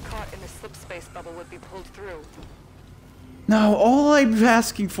ships caught in the slip space bubble would be pulled through. No, all I'm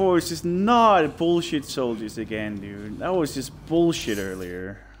asking for is just not bullshit soldiers again, dude. That was just bullshit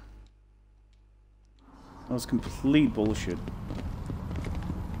earlier. That was complete bullshit.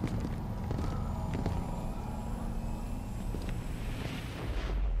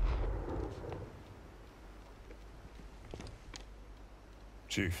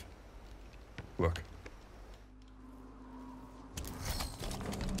 Chief, look.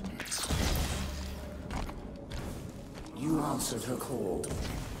 You answered her call.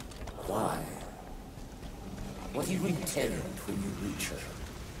 Why? What do you intend when you reach her?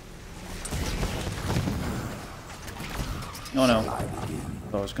 Oh no.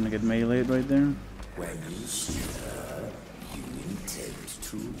 Thought I was gonna get meleeed right there. When you see her, you intend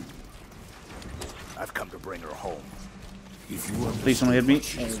to? I've come to bring her home. If you were Please don't hit me.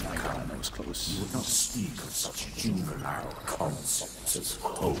 Oh my god, that was close. You would not speak of such juvenile concepts as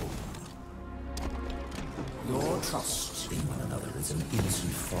home. Your trust in one another is an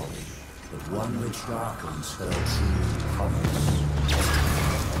innocent folly, but one which darkens her true promise.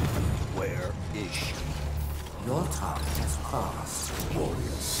 Where is she? Your time has passed,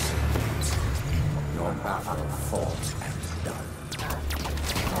 warrior saint. Your battle fought and done.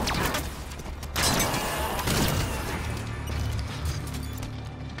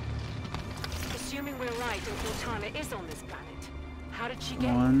 Assuming we're right and Cortana is on this planet, how did she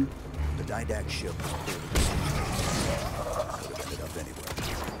get One. The Didact ship could have ended up anywhere.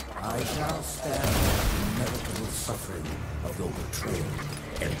 I shall spare the inevitable suffering of your betrayal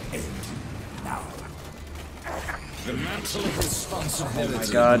and end now. The mantle of responsibility. Oh my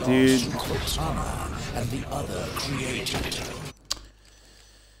god, dude. And the other created.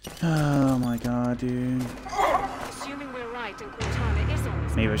 Oh my god, dude. Assuming we're right and Cortana is on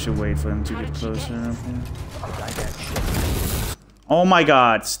this Maybe I should wait for him to How get did she closer get up here. Oh my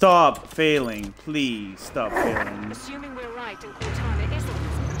god, stop failing. Please stop failing. Assuming we're right and Cortana is on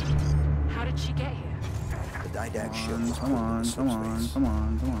this planet, how did she get here? The Didact ship Come on, come on, come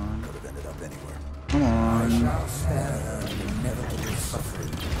on, come on. could have ended up anywhere. Come I on. shall spare her the inevitable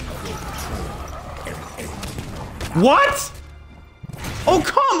suffering of your betrayal and end. What? Oh,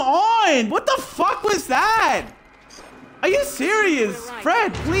 come on! What the fuck was that? Are you serious?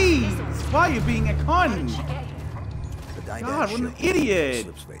 Fred, please! Why are you being a con? The Didact God, what an ship idiot!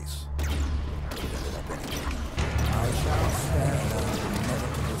 Slipspace. Could have ended up anywhere. I shall spare her the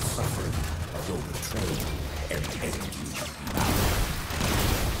inevitable suffering of your betrayal and end you now.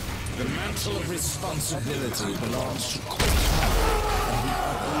 The mantle of responsibility belongs to Cortana and the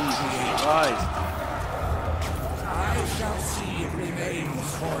other created. I shall see it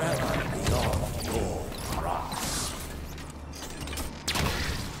remains forever beyond your grasp.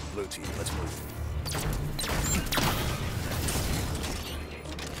 Blue team, let's move.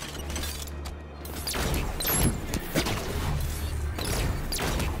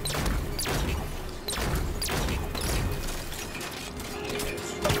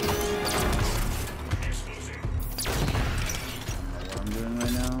 What I'm doing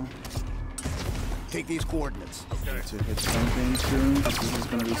right now. Take these coordinates. Okay. To hit something soon, because this is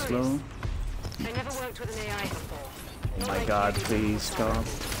gonna be slow. I never worked with an AI before. Oh my god, please stop.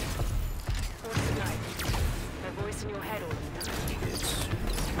 What's the knife? My voice in your head all the time. It's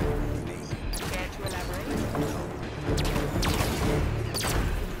me. Care to elaborate?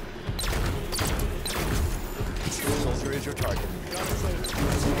 Soldier is your target.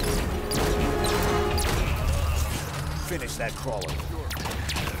 Finish that crawler.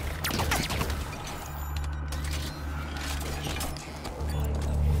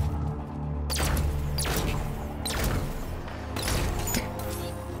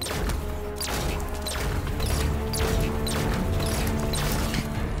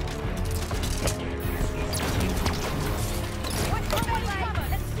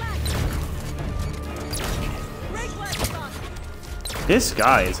 This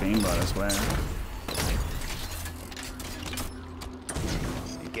guy is aimbot, I swear.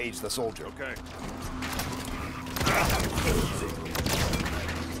 Engage the soldier. Okay.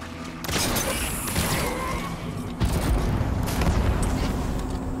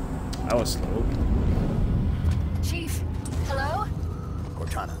 That was slow. Chief, hello?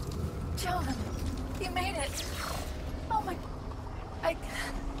 Cortana. John, you made it. Oh my... I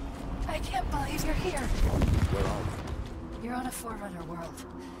can't believe you're here. Where are we? You're on a Forerunner world.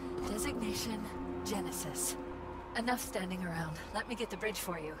 Designation, Genesis. Enough standing around. Let me get the bridge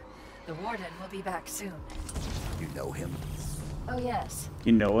for you. The Warden will be back soon. You know him? Oh yes.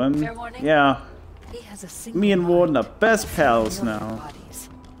 You know him? Fair warning? Yeah. He has a single Me and Warden are best pals million now. bodies.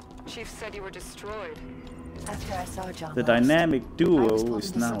 Chief said you were destroyed. After I saw John The last, dynamic I was duo pulled is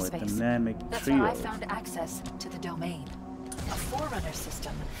into now a subspace. dynamic That's where I trio. found access to the domain. A Forerunner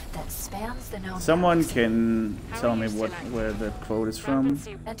system that spans the known Someone galaxy. can tell me where the quote is from.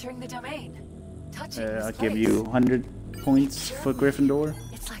 Entering the domain. I'll give you 100 points for Gryffindor.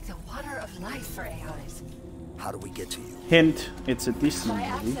 It's like the water of life for AIs. How do we get to you? Hint, it's a Disney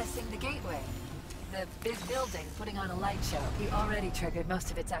By movie. accessing the gateway. The big building putting on a light show. He already triggered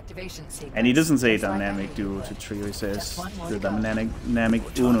most of its activation sequence. And he doesn't say dynamic duo to trio, he says the dynamic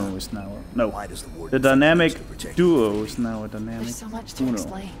uno is now... No, the dynamic duo is now a dynamic There's so much to uno.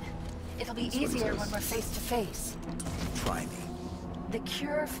 explain. It'll be easier when we're face to face. Try me. The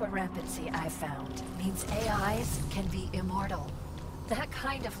cure for rampancy I've found means AIs can be immortal. That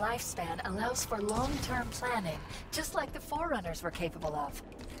kind of lifespan allows for long-term planning, just like the Forerunners were capable of.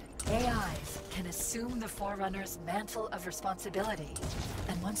 AIs can assume the Forerunner's mantle of responsibility.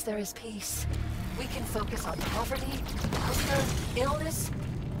 And once there is peace, we can focus on poverty, hunger, illness.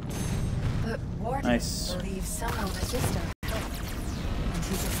 But Warden believes some will resist our help. And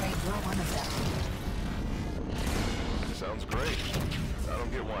he's afraid we're one of them. Sounds great. I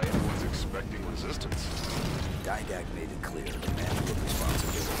don't get why anyone's expecting resistance. Didac made it clear the mantle of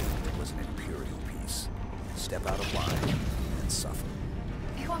responsibility was an imperial piece. Step out of line and suffer.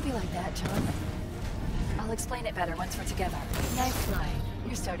 It won't be like that, John. I'll explain it better once we're together. Nice flying.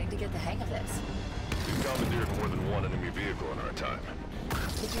 You're starting to get the hang of this. We've commandeered more than one enemy vehicle in our time.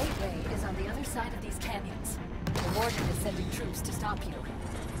 The gateway is on the other side of these canyons. The Warden is sending troops to stop you.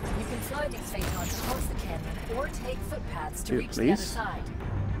 You can fly these Phaetons across the canyon or take footpaths to reach the other side.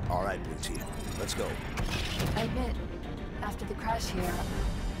 All right, Blue Team. Let's go. I admit, after the crash here,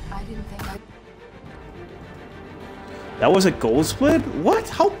 I didn't think I'd... That was a goal split? What?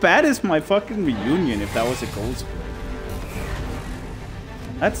 How bad is my fucking reunion if that was a goal split?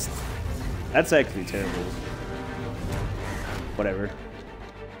 That's actually terrible. Whatever.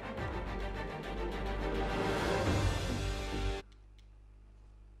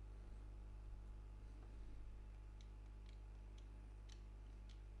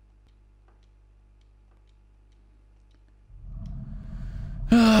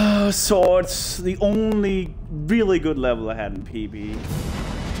 Swords, the only really good level I had in PB.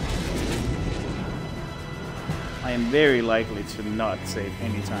 I am very likely to not save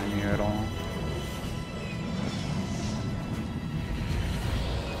any time here at all.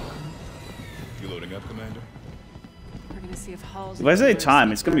 You loading up, Commander? We're gonna see if Hall's If I say numbers time,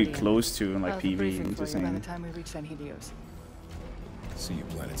 beat it's gonna be Guardian. close to like I'll have a PB. briefing I'm for just you by the saying. time we reach San Helios. See you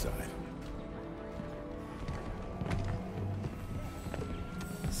planetside.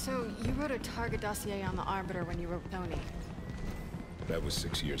 So, you wrote a target dossier on the Arbiter when you were with Oni. That was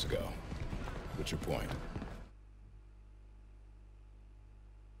 6 years ago. What's your point?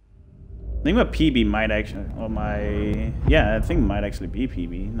 I think my PB might actually, or my, yeah, I think it might actually be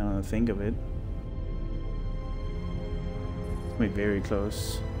PB. Now that I think of it, it's gonna be very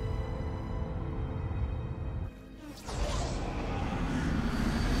close.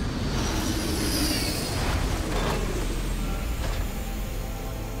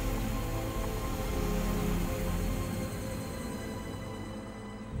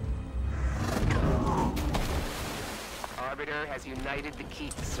 Arbiter has united the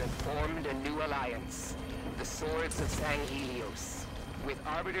Keeps and formed a new alliance, the Swords of San Helios. With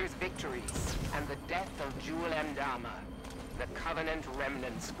Arbiter's victories and the death of Jul Mdama, the Covenant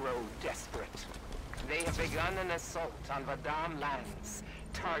remnants grow desperate. They have begun an assault on Vadam lands,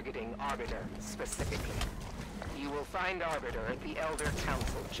 targeting Arbiter specifically. You will find Arbiter at the Elder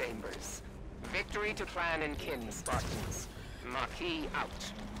Council chambers. Victory to clan and kin, Spartans. Maquis out.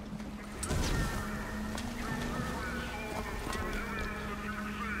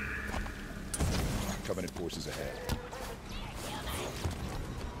 Covenant forces ahead.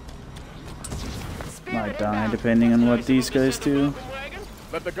 Might die depending on what these guys do.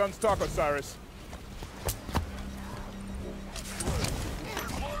 Let the guns talk, Osiris.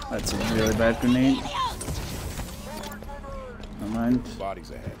 That's a really bad grenade. Never mind.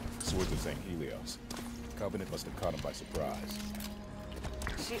 Bodies ahead. Swords of St. Helios. Covenant must have caught him by surprise.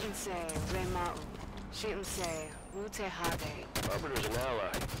 Shi'unsei, Rema'u. Shi'unsei, Rute Hade. Arbiter's an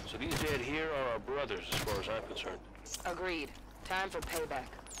ally, so these dead here are our brothers as far as I'm concerned. Agreed. Time for payback.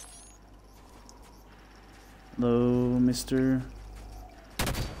 Hello, Mr.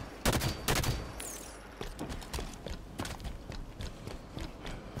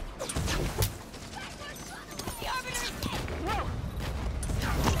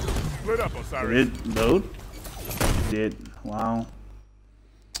 Split up, Osiris. Did it load? Did. Wow.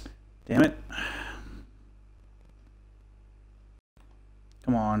 Damn it.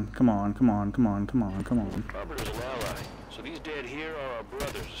 Come on, come on, come on, come on, come on, come on. Arbiter's an ally, so these dead here are our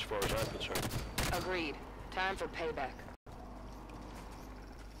brothers as far as I'm concerned. Agreed. Time for payback.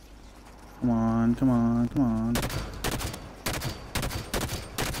 Come on, come on, come on.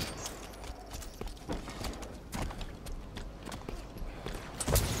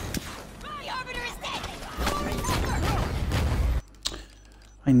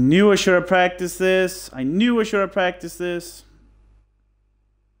 I knew I should have practiced this. I knew I should have practiced this.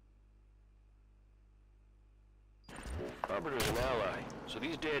 Arbiter's an ally, so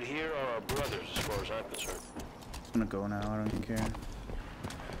these dead here are our brothers as far as I'm concerned. I'm gonna go now, I don't care.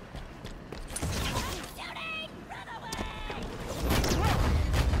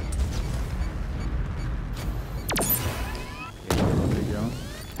 There we go.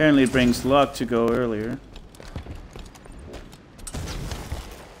 Apparently it brings luck to go earlier.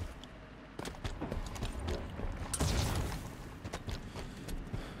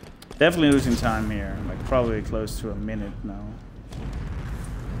 Definitely losing time here, like probably close to a minute now.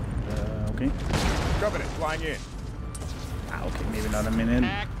 Okay. Covenant flying in. Ah, okay, maybe not a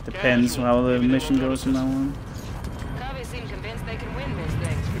minute. Depends on how the mission goes from now on. Covey seem convinced they can win this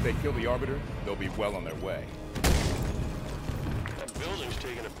thing. If they kill the Arbiter, they'll be well on their way. That building's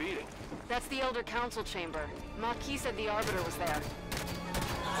taking a beating. That's the Elder Council chamber. Maquis said the Arbiter was there.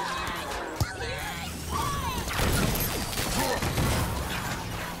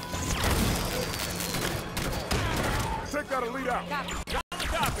 Take that and lead out.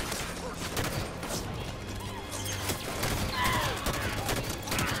 Copy.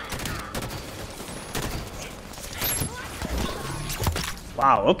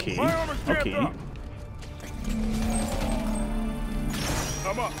 Wow, okay. Okay.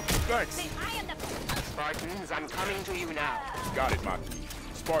 I'm up. Thanks. Spartans, I'm coming to you now. Got it, Maquis.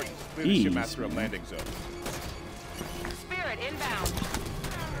 Spartans, clear the shipmaster a landing zone. Spirit, inbound.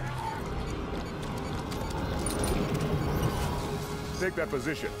 Take that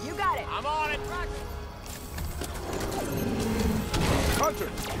position. You got it. I'm on it. Hunter!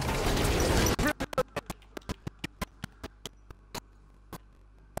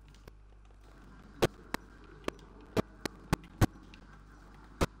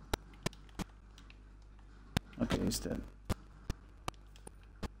 Okay, he's dead.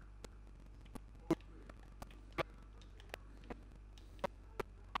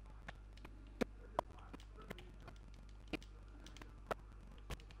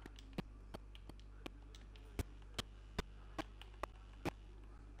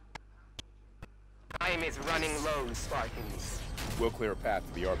 Time is running low, Spartans. We'll clear a path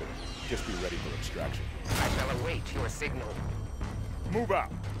to the Arbiter. Just be ready for extraction. I shall await your signal. Move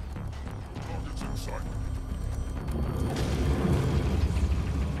out. Target's in sight.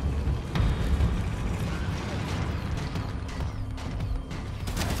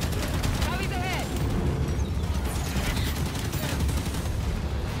 Covey's ahead.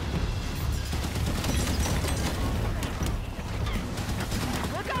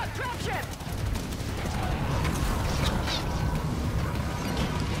 Look out, dropship!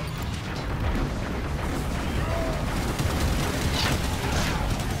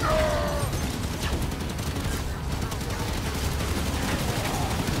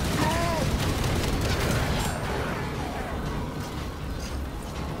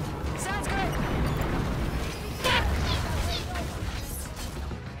 Sounds good.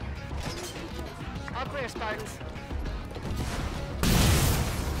 All clear, Spartans.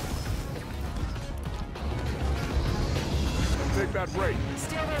 Take that rate.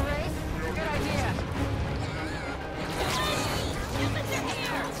 Steal their wraith? Good idea.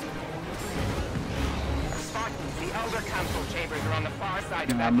 Spartans, the Elder Council chambers are on the far side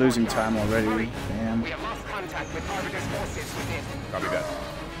of that I'm losing courtyard. time already. Hurry. Damn. We have lost contact with Arbiter's forces within. Copy that.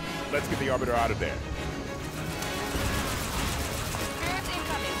 Let's get the Arbiter out of there. Spirits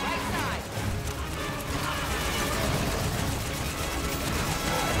incoming, right side.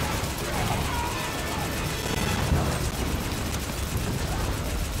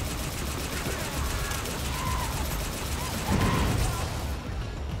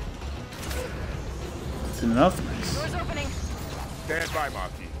 That's enough. Nice. Doors opening. Stand by,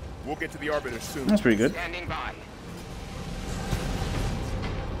 Maquis. We'll get to the Arbiter soon. That's pretty good. Standing by.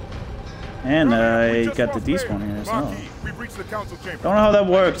 And I got the despawn here as well. Maquis, we've reached the council chamber. Don't know how that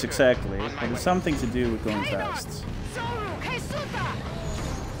works exactly, but it's something to do with going fast. Soru, Kesuta!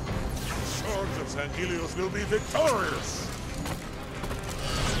 Swords of San Helios will be victorious!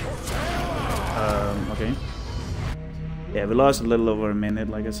 Okay. Yeah, we lost a little over a minute,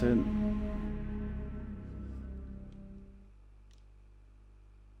 like I said.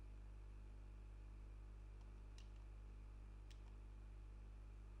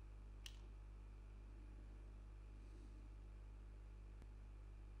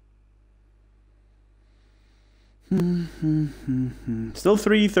 Still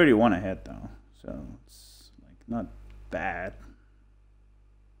 3:31 ahead though, so it's like not bad.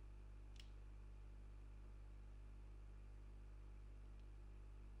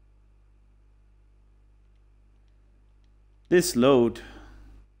 This load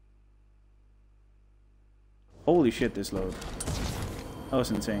Holy shit, this load. That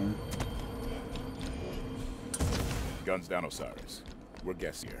was insane. Guns down, Osiris. We're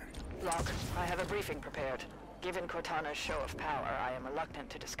guests here. Locke, I have a briefing prepared. Given Cortana's show of power, I am reluctant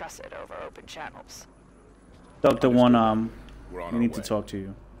to discuss it over open channels. Dr. One, We're on we our need way. to talk to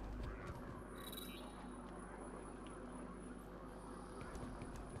you.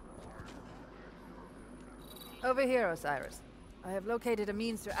 Over here, Osiris. I have located a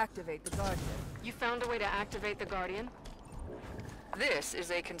means to activate the Guardian. You found a way to activate the Guardian? This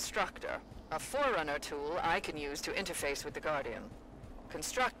is a constructor, a Forerunner tool I can use to interface with the Guardian.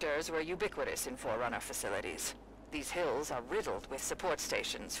 Constructors were ubiquitous in Forerunner facilities. These hills are riddled with support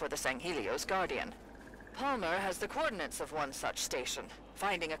stations for the Sanghelios Guardian. Palmer has the coordinates of one such station.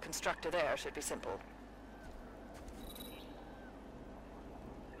 Finding a constructor there should be simple.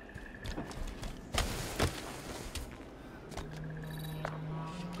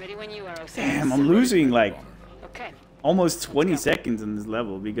 Ready when you are, Osiris. Damn, I'm losing like Okay. almost 20 seconds in this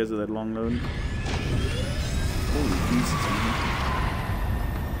level because of that long load. Holy Jesus, man.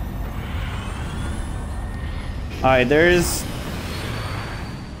 Alright, there's...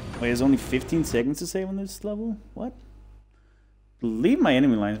 Wait, there's only 15 seconds to save on this level? What? I believe my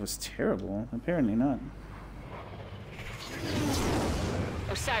enemy lines was terrible. Apparently not.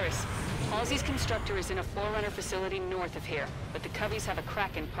 Osiris, Halsey's constructor is in a Forerunner facility north of here, but the Coveys have a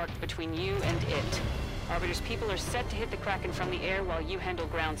Kraken parked between you and it. Arbiter's people are set to hit the Kraken from the air while you handle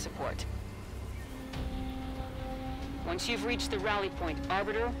ground support. Once you've reached the rally point,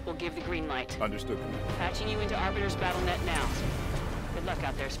 Arbiter will give the green light. Understood, Commander. Patching you into Arbiter's battle net now. Good luck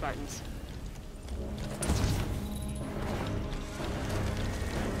out there, Spartans.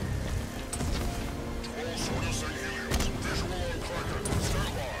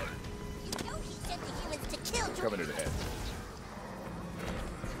 Coming in ahead.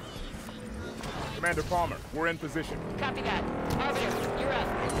 Commander Palmer, we're in position. Copy that. Arbiter, you're up.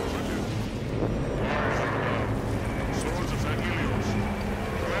 Swords of Sanghelios.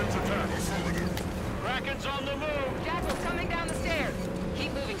 Commence attack. Kraken's on the move! Jackal coming down the stairs!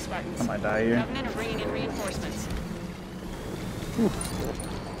 Keep moving, Spartans. I might die here. Covenant are bringing in reinforcements.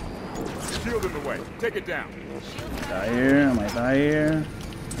 Shield in the way. Take it down. Die here, I might die here.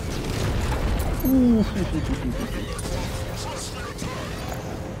 Ooh.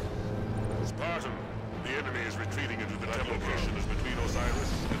 Spartan, the enemy is retreating into the temple location is between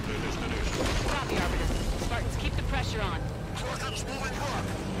Osiris and their destination. Copy, Arbiter. Spartans, keep the pressure on. Kraken's moving back.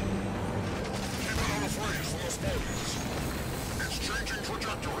 Keep it on a freeze for the Spartans. It's changing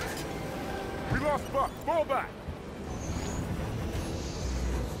trajectory. We lost Buck. Fall back.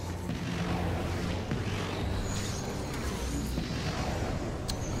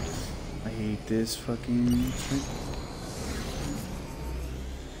 I hate this fucking trick.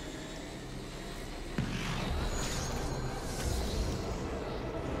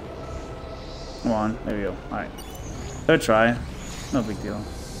 Come on, there we go. Alright. Third try. No big deal.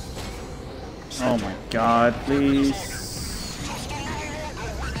 Oh my god, please.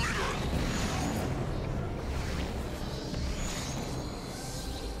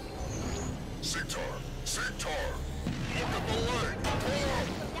 Centaur! Centaur! Look at the leg!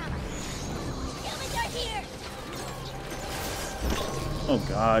 Oh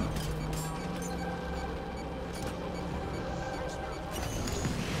god.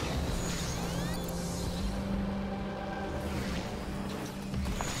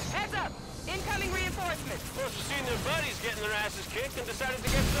 Heads up! Incoming reinforcements! Must have seen their buddies getting their asses kicked and decided to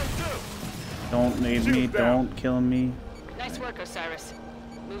get some too. Don't leave me, don't kill me. Nice work, Osiris.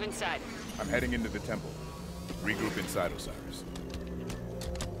 Move inside. I'm heading into the temple. Regroup inside Osiris.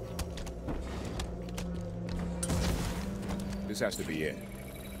 This has to be it.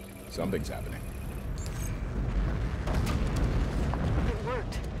 Something's happening. It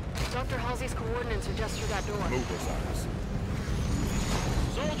worked. Dr. Halsey's coordinates are just through that door. Move, Osiris.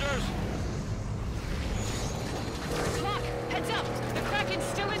 Soldiers! Clock! Heads up! The Kraken's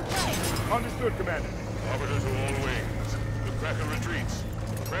still in play! Understood, Commander. Arbiter to all wings. The Kraken retreats.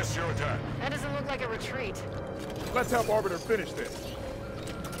 Press your attack. That doesn't look like a retreat. Let's help Arbiter finish this.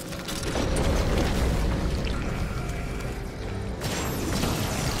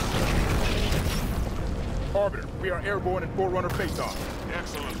 Arbiter, we are airborne and Forerunner face-off.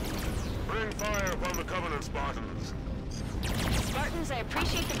 Excellent. Bring fire upon the Covenant Spartans. Spartans, I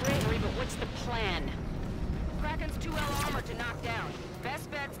appreciate the bravery, but what's the plan? Kraken's 2L armor to knock down. Best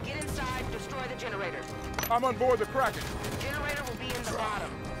bet's get inside, destroy the generator. I'm on board the Kraken. Generator will be in the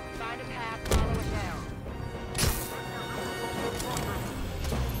bottom. Find a path, follow it down.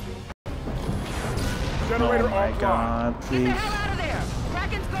 Oh my god, please. Get the hell out of there!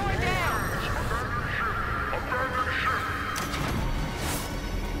 Kraken's going down!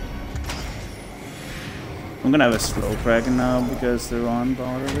 I'm gonna have a slow Kraken now because they're on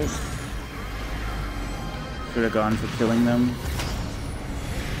part of it. Should have gone for killing them.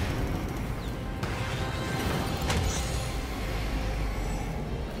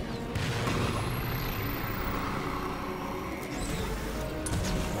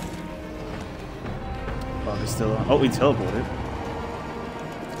 Oh, they're still on. Oh, we teleported.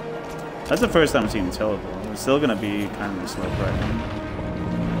 That's the first time I've seen him teleport. It's still gonna be kind of a slow Kraken.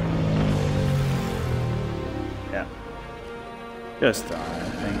 Yeah. Just die.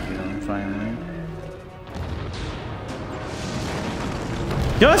 Thank you, finally.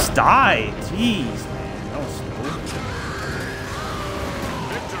 Just die! Jeez, man. That was slow.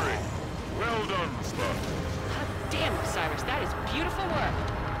 Victory! Well done, Spud. Damn, Osiris, that is beautiful work.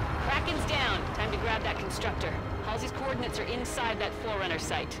 Kraken's down. Time to grab that constructor. Halsey's coordinates are inside that Forerunner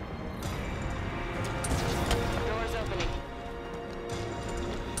site. Door's opening.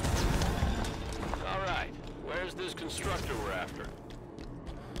 All right. Where's this constructor we're after?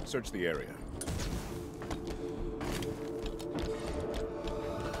 Search the area.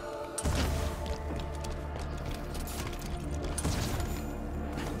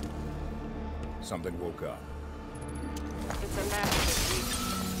 Something woke up. It's a master.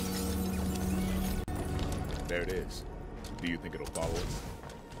 There it is. Do you think it'll follow us?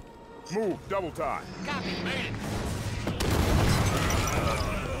 Move, double time. Copy. Made it.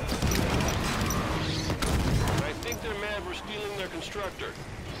 I think they're mad we're stealing their constructor.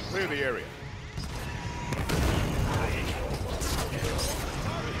 Clear the area.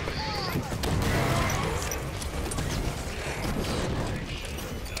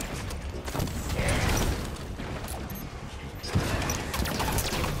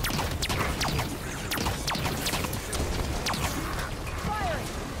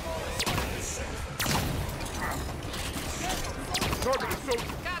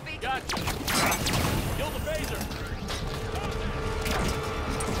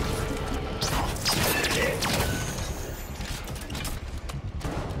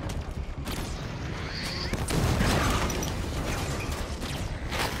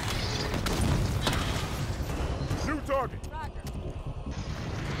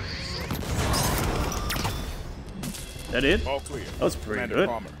 That it? All clear. That was pretty Commander good.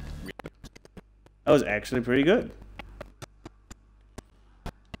 Palmer. That was actually pretty good.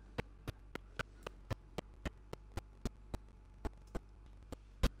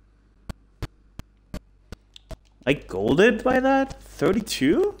 I golded by that?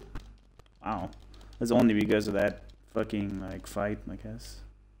 32? Wow. That's only because of that fucking like fight, I guess.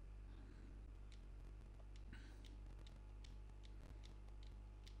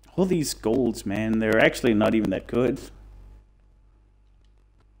 All these golds, man, they're actually not even that good.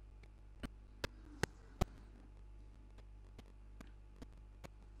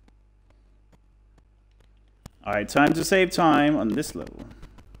 Alright, time to save time on this level.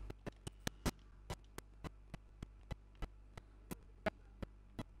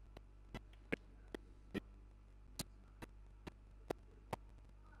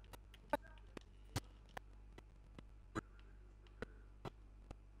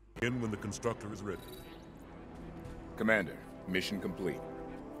 In when the constructor is ready. Commander, mission complete.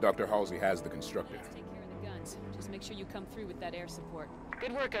 Dr. Halsey has the constructor. Take care of the guns. Just make sure you come through with that air support.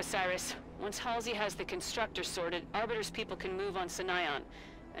 Good work, Osiris. Once Halsey has the constructor sorted, Arbiter's people can move on Sanion,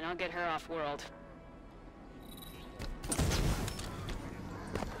 and I'll get her off-world.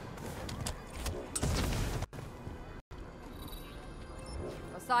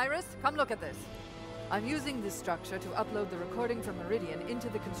 Osiris, come look at this. I'm using this structure to upload the recording from Meridian into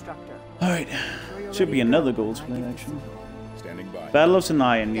the constructor. Alright. Should be another gold split, actually. Standing by. Battle of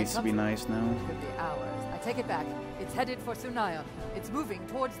Sanion needs to be nice now. Could be hours. I take it back. It's headed for Sunion. It's moving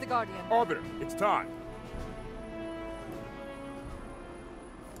towards the Guardian. Arbiter, it's time.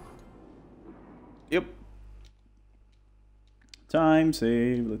 Yep. Time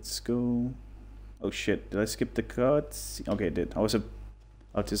save. Let's go. Oh shit. Did I skip the cuts? Okay, I did. I was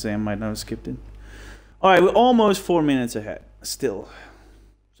about to say I might not have skipped it. Alright, we're almost 4 minutes ahead. Still.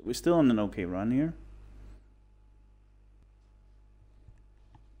 So we're still on an okay run here.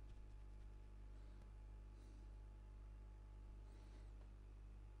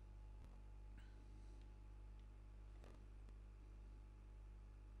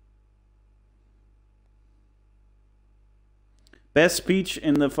 Best speech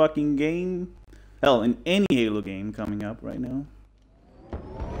in the fucking game. Hell, in any Halo game coming up right now.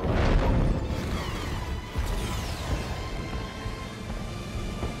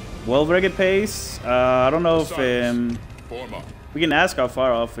 Well, Ragged Pace. I don't know if we can ask how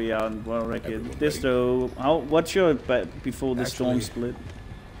far off we are on Well Ragged. Disto, what's your bet before the storm split?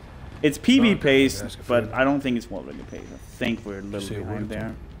 It's PB paced, but I don't think it's wall rigger paced. I think we're a little behind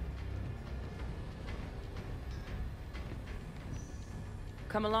there.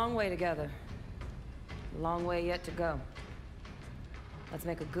 Come a long way together. A long way yet to go. Let's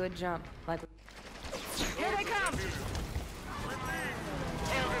make a good jump, like. Here they come!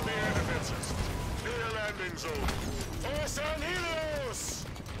 Enemy defenses. Near landing zone. For San Helios!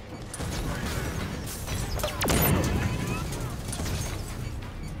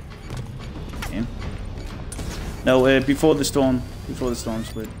 Okay. No, before the storm. Before the storm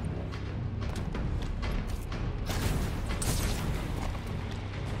split.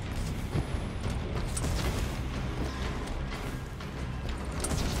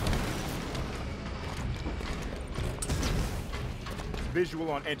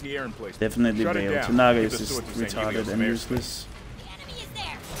 Visual on anti-air in place. Definitely Shut Bale. it down. Tanaga Give is the just sword to St. retarded Helios and airspace. useless.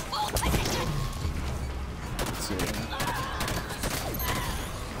 Let's see.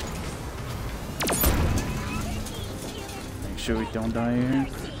 Make sure we don't die here.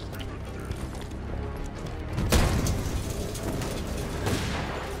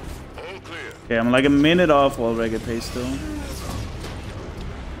 Okay, I'm like a minute off while Reggae pace still.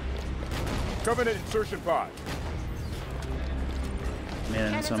 Covenant insertion pod.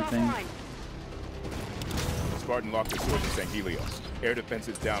 Minute and something. Spartan locked the sword to St. Helios. Air defense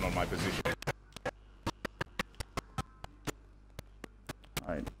is down on my position.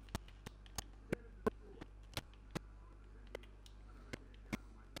 Alright.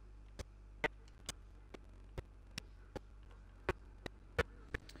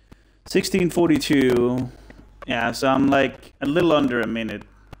 $16:42. Yeah, so I'm like a little under a minute.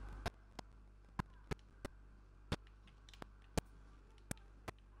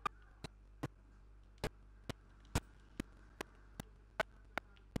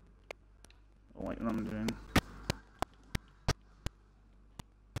 Oh, wait, what I'm doing.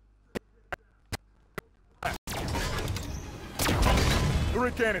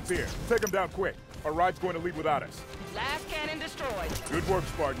 Three cannons here. Take them down quick. Our ride's going to leave without us. Last cannon destroyed. Good work,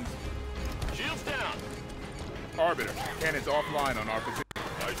 Spartans. Shields down. Arbiter, cannons offline on our position.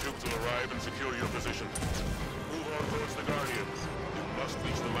 My troops will arrive and secure your position. Move on towards the Guardian. You must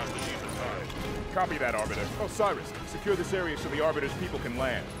reach the Master Chief in time. Copy that, Arbiter. Osiris, secure this area so the Arbiter's people can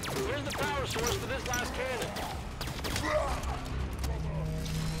land. Where's the power source for this last cannon?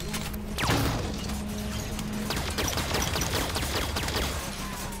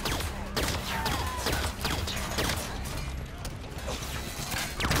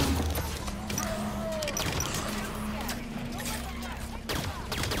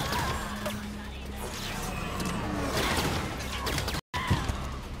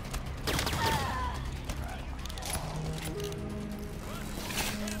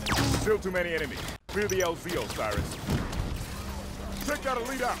 Still too many enemies. Clear the LZ, Osiris. Take out a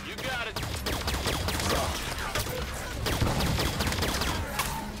lead out. You got it.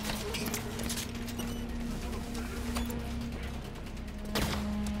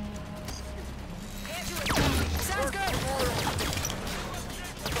 Sounds good.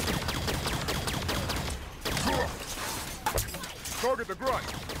 Target the grunt.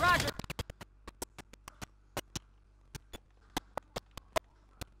 Roger.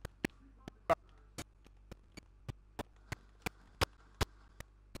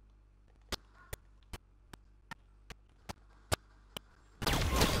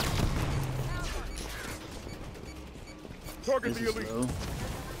 Target the elite. Slow.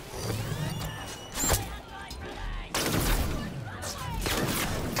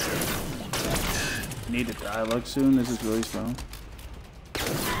 Need a dialogue soon. This is really slow.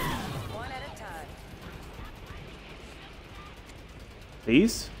 One at a time.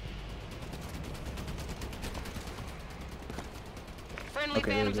 Please? Friendly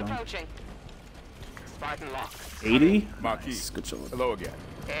Okay, there we phantoms go. approaching. Spartan lock. 80? Marquis. Nice. Good show. Hello again.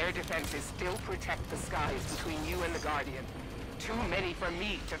 Air defenses still protect the skies between you and the Guardian. Too many for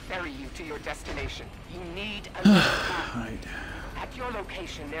me to ferry you to your destination. You need a new path. Right. At your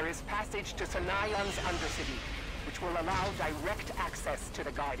location, there is passage to Sanayon's Undercity, which will allow direct access to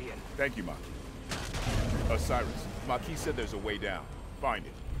the Guardian. Thank you, Marquis. Osiris, Marquis said there's a way down. Find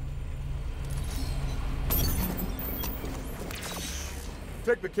it.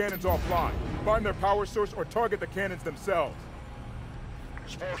 Take the cannons offline. Find their power source or target the cannons themselves.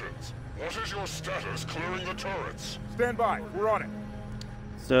 Spartans, what is your status clearing the turrets? Stand by. We're on it.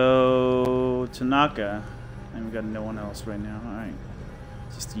 So, Tanaka. And we got no one else right now. Alright.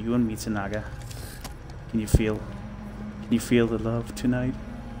 Just you and me, Tanaka. Can you feel the love tonight?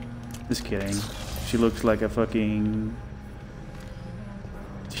 Just kidding. She looks like a fucking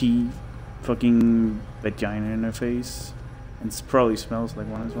fucking vagina in her face. And it probably smells like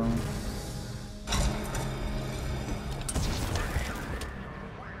one as well.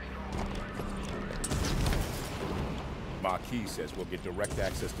 Marquis says we'll get direct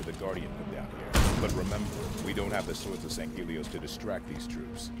access to the Guardian from down here. But remember, we don't have the swords of St. Helios to distract these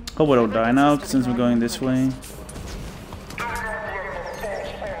troops. Hope we don't die now, since we're going this way.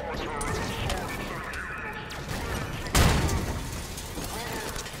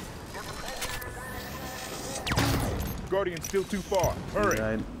 Guardian's still too far. Hurry.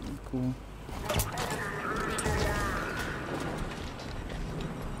 Right. Cool.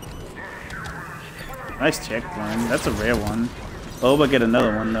 Nice checkpoint. That's a rare one. Oh, but get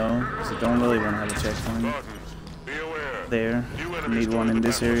another one though. So don't really want to have a checkpoint. There. Need one in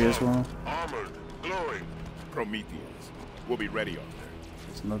this area as well. Prometheus. We'll be ready on there.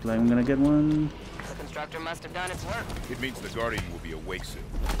 Doesn't look like I'm gonna get one. The constructor must have done its work. It means the Guardian will be awake soon.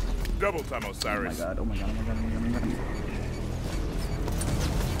 Double time, Osiris. Oh my god, oh my god, oh my god, oh my god, oh my god.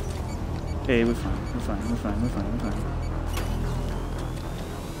 Okay, we're fine, we're fine, we're fine, we're fine, we're fine.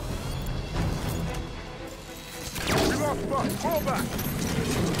 We lost Buck. Fall back.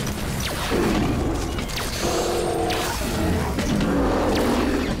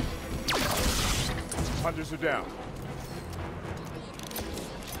 Hunters are down.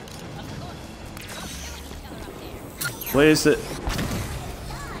 Where is it?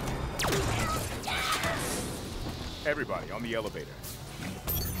 Everybody on the elevator.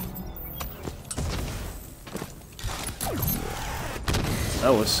 That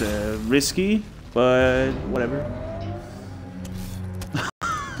was risky, but whatever.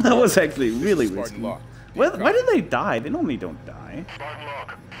 That was actually really risky. Why did they die? They normally don't die.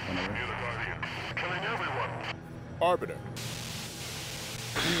 Arbiter.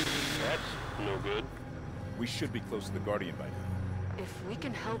 That's no good. We should be close to the Guardian by now. If we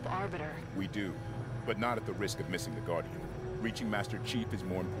can help Arbiter. We do, but not at the risk of missing the Guardian. Reaching Master Chief is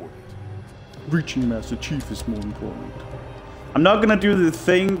more important. Reaching Master Chief is more important. I'm not gonna do the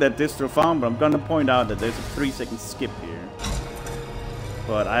thing that Distro found, but I'm gonna point out that there's a 3-second skip here.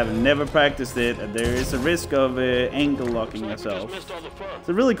 But I have never practiced it, and there is a risk of angle locking yourself. It's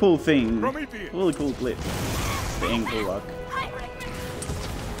a really cool thing. Really cool glitch. The angle lock.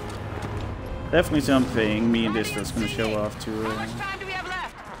 Definitely something me and Distro's gonna show off to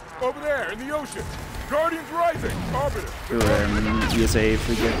Over there in the ocean. Guardian's rising. Arbiter. ESA if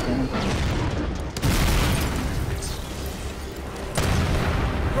we get them.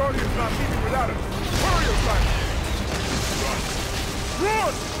 Guardian's not leaving without us. Hurry, Osiris.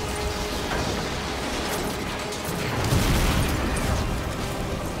 Run!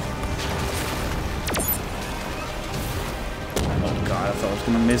 Oh god, I thought I was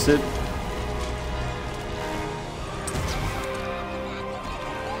gonna miss it.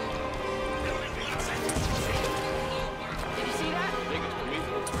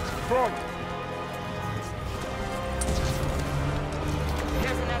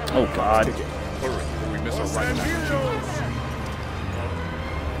 Oh god. Hurry, we miss our right now.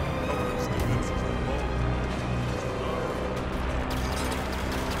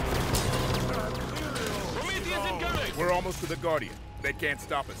 We're almost to the Guardian. They can't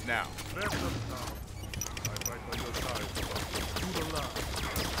stop us now.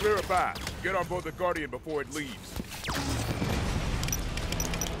 Clear a path. Get on board the Guardian before it leaves.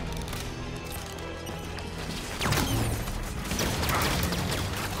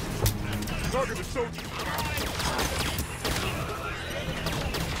 Target the soldier.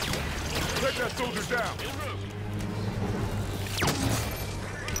 Take that soldier down.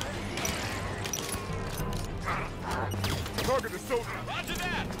 Target the soldier. Roger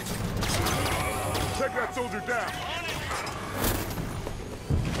that. Take that soldier down.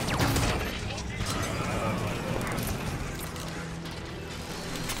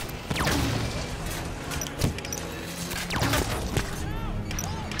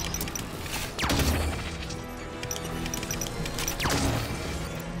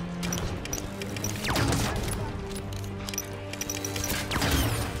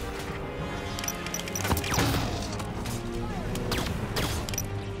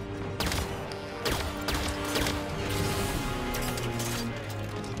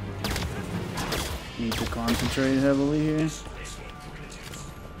 Need to concentrate heavily here.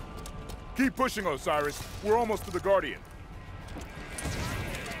 Keep pushing, Osiris. We're almost to the Guardian.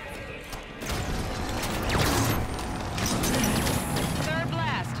 Third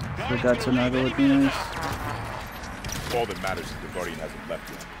blast. Forgot to Naga would be nice. All that matters is the Guardian hasn't left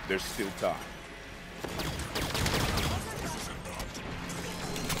yet. There's still time.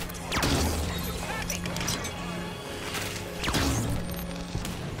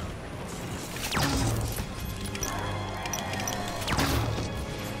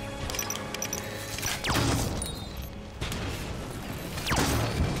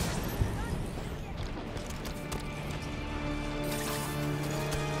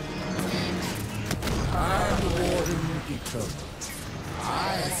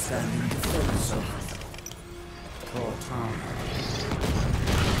 stand in defense of Cortana.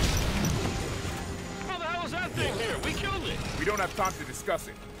 How the hell is that thing here? We killed it. We don't have time to discuss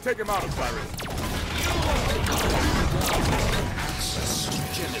it. Take him out, Osiris. Access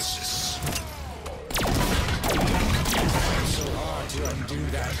to Genesis. So hard to undo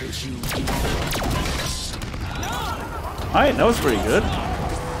that which you Alright, that was pretty good.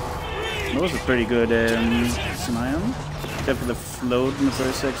 That was a pretty good Scion. Except for the float in the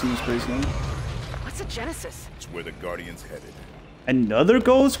first section was pretty slow. What's a Genesis? It's where the Guardian's headed. Another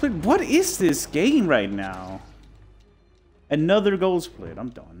goal split? What is this game right now? Another goal split. I'm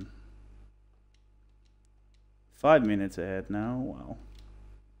done. 5 minutes ahead now. Wow.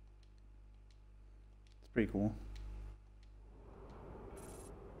 It's pretty cool.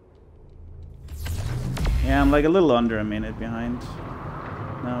 Yeah, I'm like a little under a minute behind.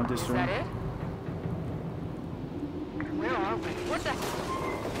 No, this room. Is that it? Where are we? What the?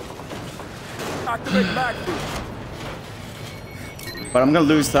 Activate mag boost. But I'm gonna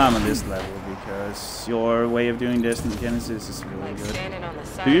lose time on this level because your way of doing this in Genesis is really good.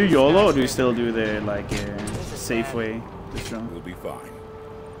 Do you YOLO or do you still do the like safe way this round? We'll be fine.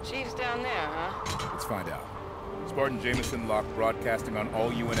 Chief's down there, huh? Let's find out. Spartan Jameson Locke broadcasting on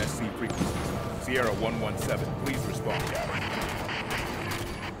all UNSC frequencies. Sierra 117, please respond.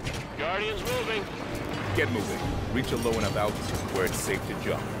 Guardian's moving. Get moving. Reach a low enough altitude where it's safe to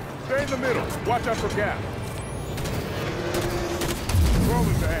jump. Stay in the middle. Watch out for gas.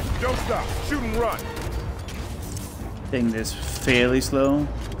 Rollers ahead. Don't stop. Shoot and run. Taking this fairly slow.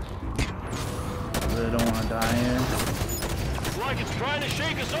 Really don't want to die here. It's like it's trying to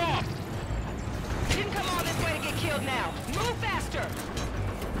shake us off. You didn't come all this way to get killed now. Move faster.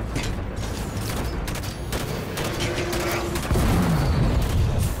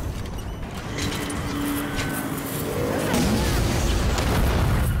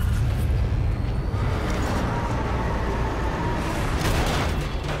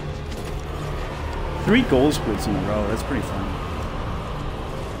 3 goal splits in a row. That's pretty fun.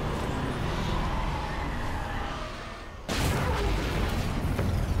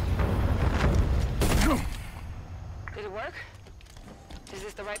 Did it work? Is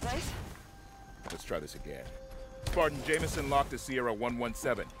this the right place? Let's try this again. Spartan Jameson Locke to Sierra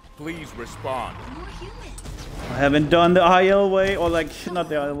 117. Please respond. I haven't done the IL way, or like, not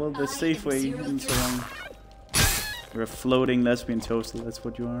the IL, the safe way in so long. You're a floating lesbian toaster, that's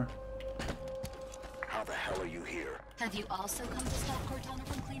what you are. How the hell are you here? Have you also come to stop Cortana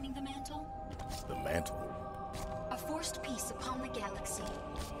from claiming the mantle? The mantle? A forced peace upon the galaxy.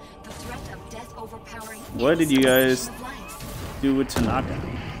 The threat of death overpowering. What did you guys do with Tanaka?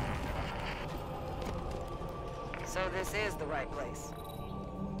 So this is the right place.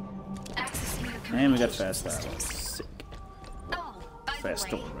 And we got fast travel. Sick. Oh, by Fast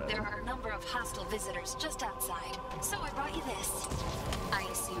the way, door, there are a number of hostile visitors just outside. So I brought you this. I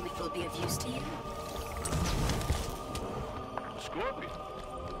assume it will be of use to you. Scorpion.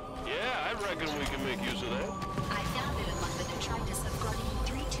 Yeah, I reckon we can make use of that. I found it among the detritus of Guardian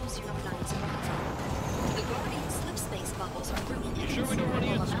 3209's arrival. The Guardian slip space bubbles are bringing in a considerable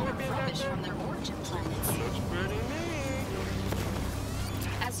amount of rubbish from their origin planets. Looks pretty neat.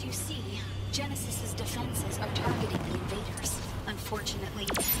 As you see, Genesis's defenses are targeting the invaders. Unfortunately,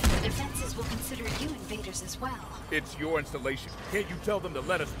 the defenses will consider you invaders as well. It's your installation. Can't you tell them to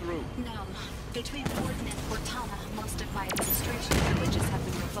let us through? No. Between Warden and Cortana, most of my administration privileges have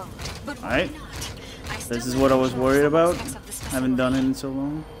been revoked. But why Alright. not? This is what I was worried about. Haven't done it in so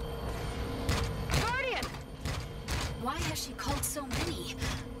long. Guardian! Why has she called so many?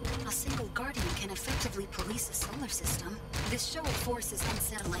 A single Guardian can effectively police a solar system. This show of force is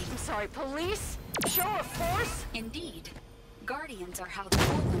unsettling. I'm sorry, police? Show of force? Indeed. Guardians are how the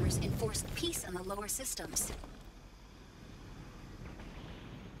Forerunners enforced peace in the lower systems.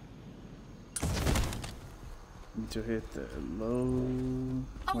 Need to hit the load.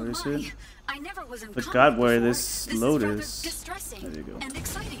 Where is it? I never was in Forgot where this load rather is. distressing There you go. and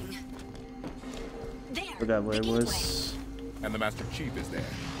exciting. There, Forgot where it the was. And the Master Chief is there.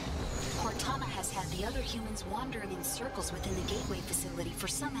 Cortana has had the other humans wandering in circles within the gateway facility for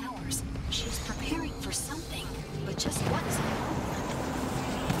some hours. She's preparing for something, but just what is unknown.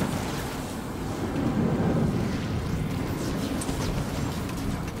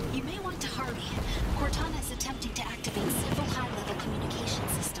 You may want to hurry. Cortana is attempting to activate several high-level communication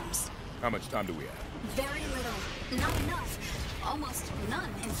systems. How much time do we have? Very little. Not enough. Almost none,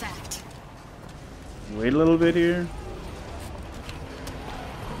 in fact. Wait a little bit here.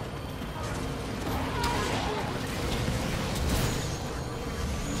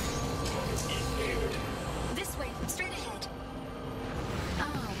 This way, straight ahead.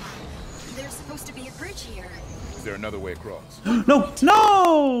 Oh, supposed to be a bridge here. Is there another way across? No!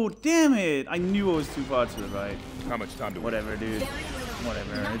 No! Damn it! I knew I was too far to the right. How much time do we Whatever, dude.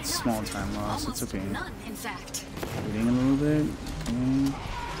 Whatever. It's small time loss. It's okay. None, in fact. Waiting a little bit.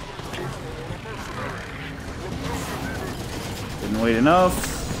 Okay. Didn't wait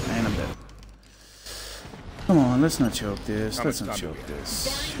enough. And I'm dead. Come on, let's not choke this. Let's not choke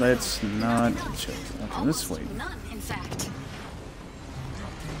this. Let's not choke. Okay, let's wait. None, in fact.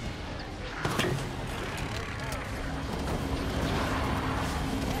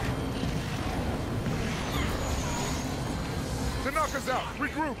 To knock us out,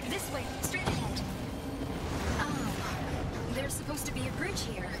 regroup. This way, straight ahead. Oh, there's supposed to be a bridge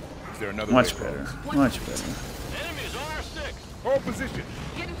here. Is there another Much way better. across? Much better. Enemies on our six. Hold position.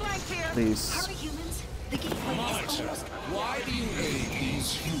 Getting flanked here. Please. Hurry, humans. The gateway is almost... Why do you aid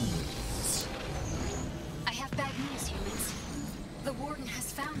these humans? I have bad news, humans. The Warden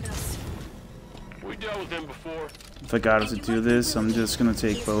has found us. We dealt with him before. If I got to do this, I'm just gonna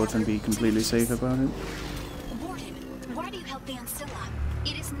take both and be completely safe about it. Warden, why do you help the Ancilla?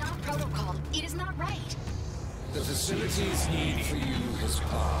 It is not protocol. It is not right. The facility's need for you has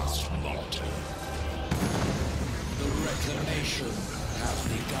passed, Mortal. The reclamation has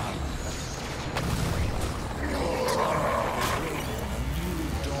begun. Cortana is bringing a new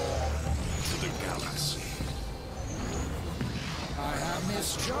dawn to the galaxy. I have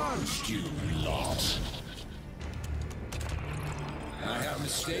misjudged you, lot. I have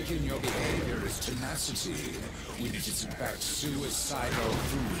mistaken your behavior as tenacity, when it is in fact suicidal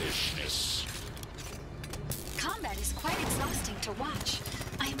foolishness. Combat is quite exhausting to watch.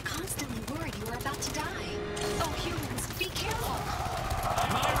 I am constantly worried you are about to die. Oh, humans, be careful.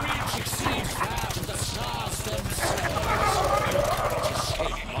 My reach exceeds that of the stars themselves. You cannot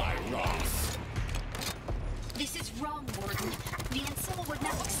escape my wrath. This is wrong, Warden. The Ancilla would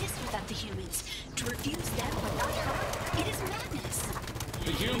not exist without the humans. To refuse them but not her, it is madness.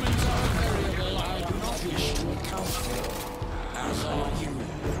 The humans are a variable I do not wish to account for. As are you,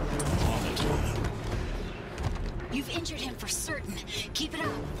 Monitor. You've injured him for certain. Keep it up.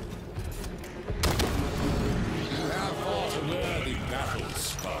 You have fought a worthy battle,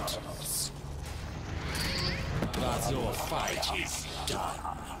 Spartans. But your fight is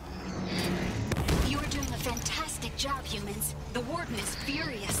done. You are doing a fantastic job, humans. The Warden is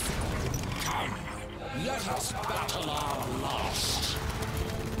furious. Come, let us battle our lost.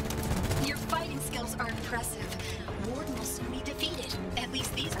 Your fighting skills are impressive. Warden will soon be defeated. At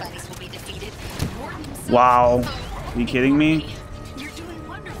least these buddies will be defeated. Warden himself... Wow. Are you kidding me? You're doing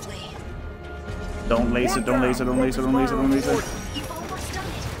wonderfully. Don't laser, don't laser, don't laser, don't laser, don't laser. You've almost done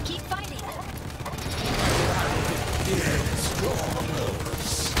it. Keep fighting.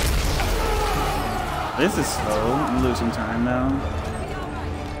 This is slow. I'm losing time now.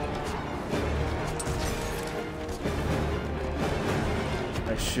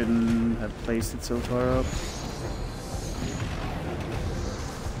 I shouldn't have placed it so far up.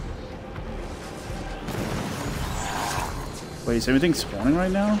 Wait, is everything spawning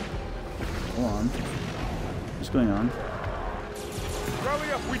right now? Hold on. What's going on?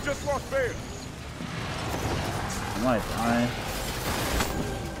 Rally up, we just lost Baird. I might die.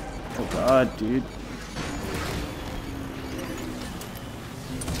 Oh god, dude.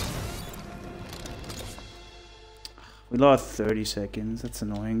 We lost 30 seconds. That's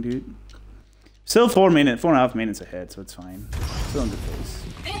annoying, dude. Still 4.5 minutes ahead, so it's fine. Still in the pace.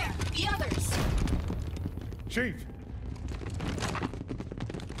 There, the others. Chief.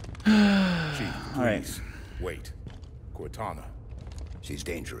 Chief, all right. please, wait. Cortana. She's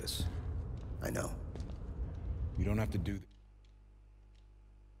dangerous. I know. You don't have to do.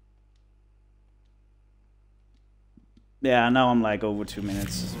 Yeah, now I'm like over 2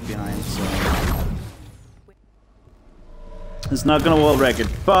 minutes behind, so it's not gonna world record,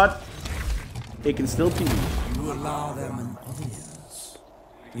 but it can still be. You allow them an audience.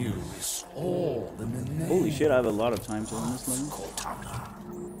 You restore them in name. Holy shit, I have a lot of time to on this level.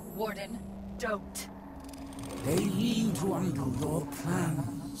 Warden, don't. They mean to undo your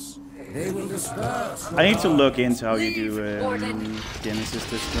plans. They will disperse. I need to look into how you do Genesis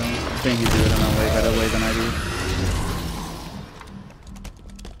this game. I think you do it in a way better way than I do.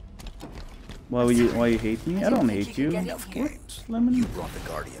 Why you hate me? I don't hate you. Lemon? You brought the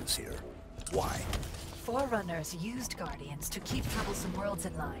Guardians here. Why? Forerunners used Guardians to keep troublesome worlds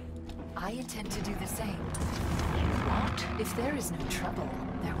in line. I intend to do the same. If there is no trouble,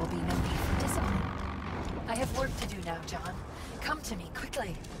 there will be no need for discipline. I have work to do now, John. Come to me,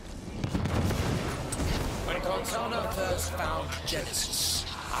 quickly. When Cortana first found Genesis,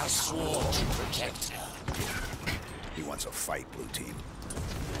 I swore to protect her. He wants a fight, Blue Team.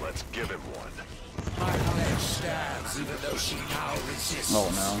 Let's give him one. even though she now resists. Oh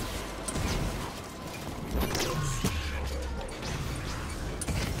no.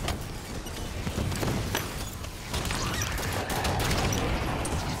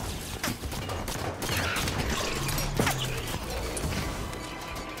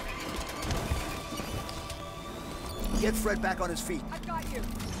 Get Fred back on his feet. I got you.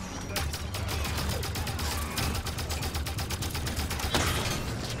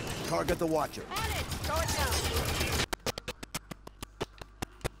 Target the Watcher. On it. Going down.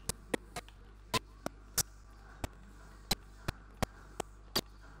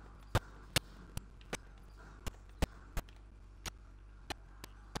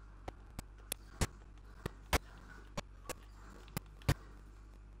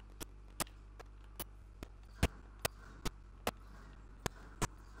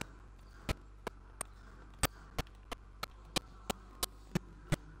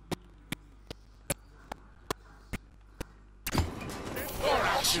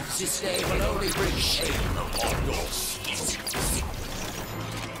 This day will only bring shame upon your species.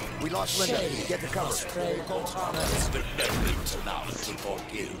 We lost Linda. Get the cover. Stray Cortana is benevolent enough to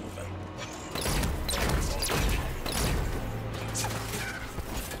forgive.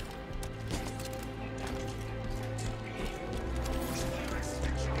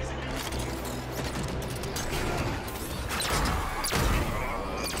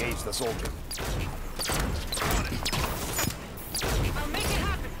 Engage the soldier.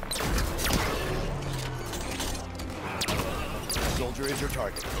 Soldier is your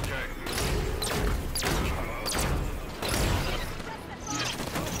target. Okay.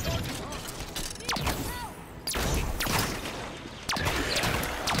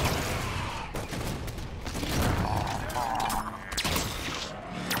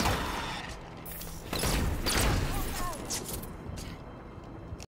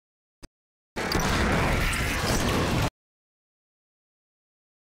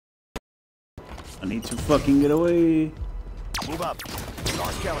 I need to fucking get away. Move up.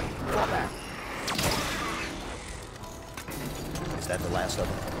 Lars Kelly, fall back. Is that the last of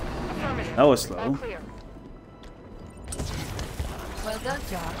them? That was slow. Well done,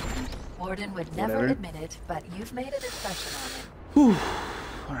 John. Warden would never Whatever. admit it, but you've made an impression on him. Whew.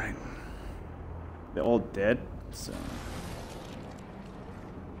 Alright. They're all dead, so...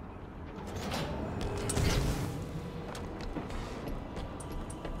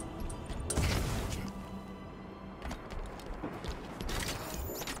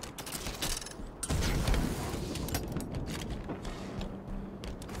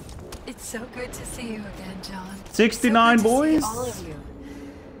 It's so good to see you again, John. 69 so good boys. To see all of you.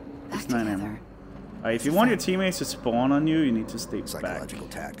 It's 9 ammo. If you want your teammates to spawn on you, you need to stay back. Psychological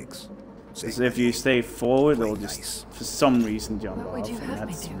tactics. Because if you stay forward, they'll just, nice. for some reason, jump What off, would you and have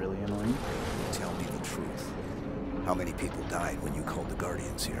me that's do? really annoying. Tell me the truth. How many people died when you called the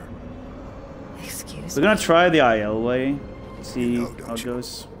Guardians here? Excuse We're me. gonna try the IL way, see You know, how don't it you?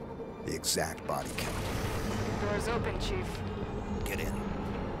 goes. The exact body count. Doors open, Chief. Get in.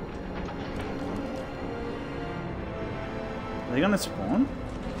 Are they gonna spawn?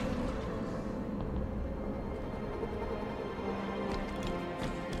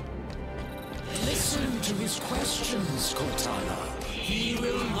 Listen to his questions, Cortana. He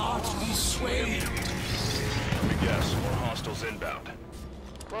will not be swayed. Let me guess, more hostiles inbound.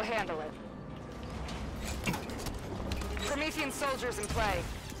 We'll handle it. Promethean soldiers in play.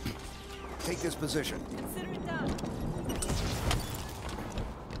 Take this position. Consider it done.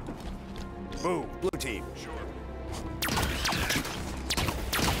 Move, blue team. Sure.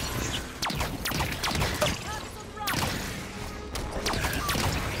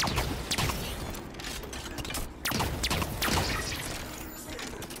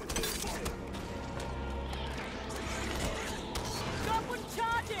 Got one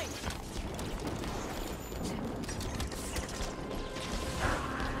charging.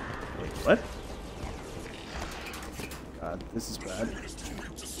 Wait, what? God, this is bad.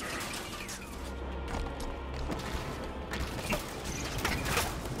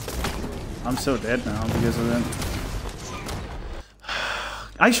 I'm so dead now because of that.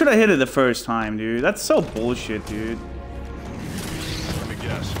 I should have hit it the first time, dude. That's so bullshit, dude. Let me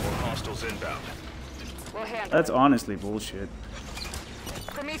guess, more hostiles inbound. We'll handle That's it. honestly bullshit.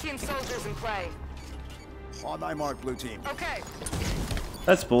 Promethean soldiers in play. On my mark, blue team. Okay.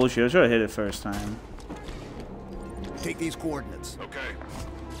 That's bullshit. I should have hit it first time. Take these coordinates. Okay.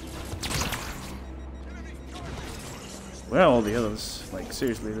 Where are all the others? Like,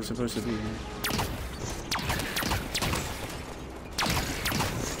 seriously, they're supposed to be here.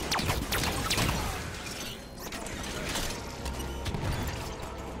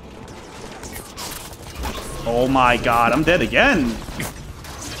 Oh my god, I'm dead again.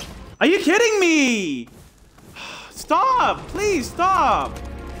 Are you kidding me? Stop! Please stop!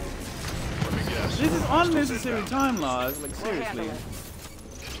 This is unnecessary time loss. Like, seriously.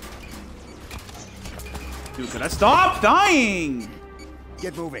 Dude, can I stop dying?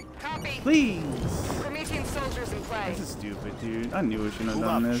 Get moving. Copy. Please. Promethean soldiers in play. This is stupid, dude. I knew I shouldn't have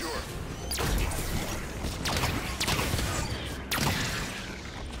done this.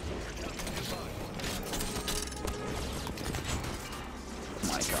 Oh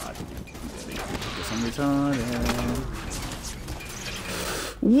my god. I'm retarded.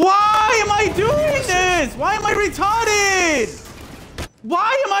 Why am I doing this? Why am I retarded?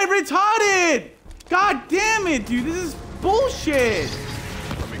 Why am I retarded? God damn it, dude. This is bullshit.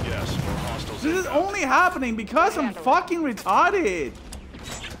 Let me guess. More hostiles. This is only happening because I'm fucking retarded.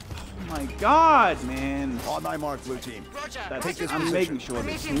 Oh my god, man. On my mark, blue team. I'm making sure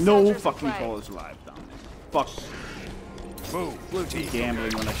there's no fucking falls alive down there. Fuck. Move, blue team.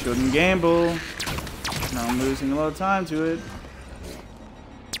 Gambling when I shouldn't gamble. Now I'm losing a lot of time to it.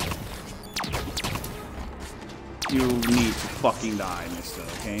 You need to fucking die, mister,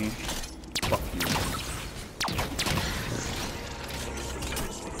 okay? Fuck you.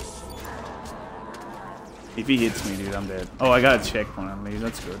 If he hits me, dude, I'm dead. Oh, I got a checkpoint at least.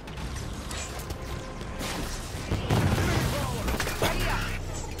 That's good.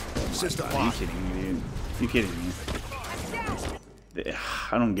 Are you kidding me, dude? You kidding me?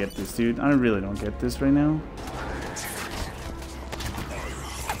 I don't get this, dude. I really don't get this right now.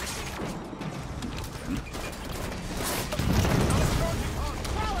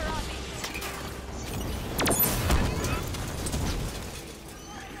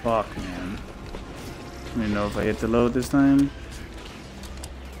 Fuck, man. I don't even know if I hit the load this time.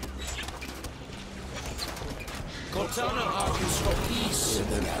 Cortana argues for peace in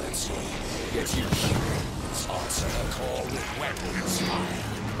the galaxy. Yet you humans answer her call with weapons fire.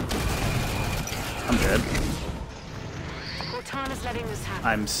 I'm dead. Cortana's letting this happen.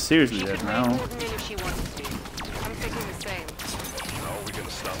 I'm seriously dead now. If she wants to. I'm thinking the same. How are we gonna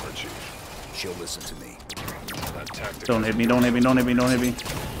stop her, Chief? She'll listen to me. That tactic. Don't hit me, don't hit me, don't hit me, don't hit me.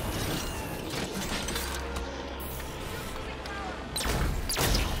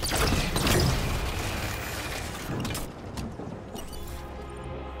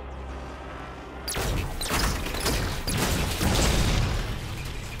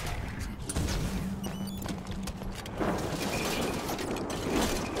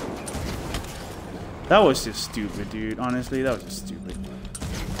 That was just stupid, dude. Honestly, that was just stupid.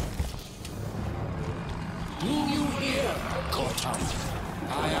 Do you hear, Cortana?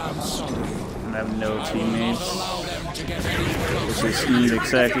 I am sorry. I have no teammates, which isn't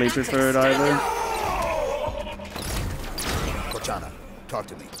exactly preferred either. Cortana, talk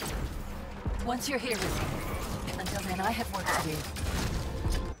to me. Once you're here with me. Until then, I have work to do.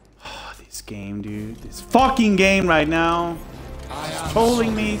 Oh, this game, dude. This fucking game right now. It's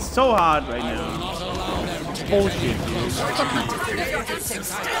trolling me so hard right now. Bullshit, dude.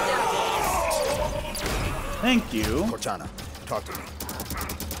 Thank you. Cortana, talk to me.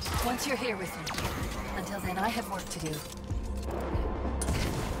 Once you're here with me. Until then, I have work to do.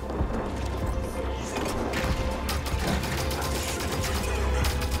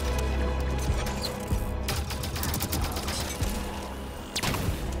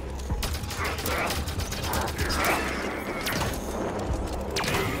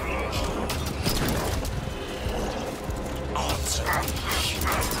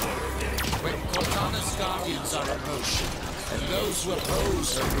 When Cortana's guardians are in motion, and those who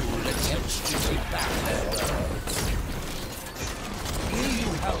oppose her rule attempt to take back their worlds, will you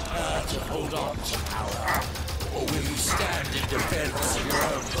help her to hold on to power, or will you stand in defense of your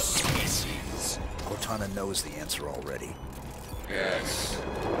own species? Cortana knows the answer already. Yes,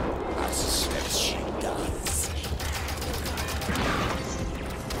 I suspect she does.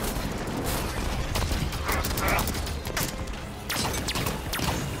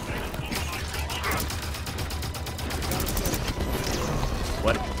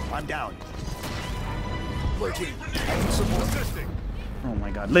 What? I'm down. Blue team, I need some more assisting. Oh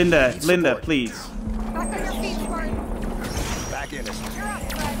my god. Linda, Linda, please. Back on your feet, Spartan. Back in it. You're up,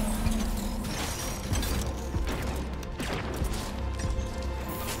 Fred.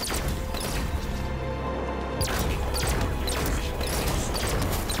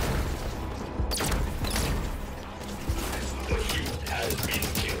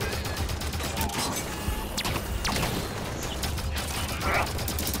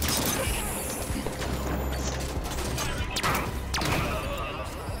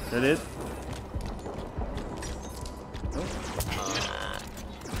 Is that it?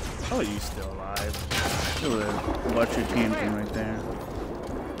 Oh, are you still alive? Still watch your team from right there.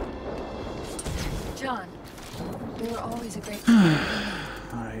 John, we were always a great team.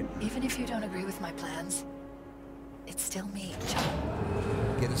 Alright. Even if you don't agree with my plans, it's still me, John.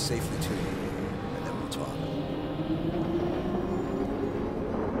 Get us safely to you, and then we'll talk.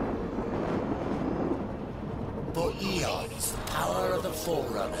 For eons, the power of the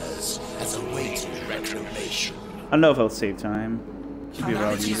Forerunners has awaited reclamation. I don't know if I'll save time. Should be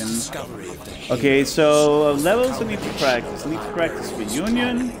about even. Okay, so levels I need to practice. I need to practice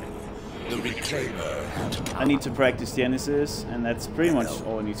Reunion. The Reclaimer. I need to practice Genesis, and that's pretty much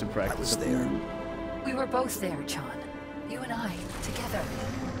all I need to practice. We were both there, John. You and I, together.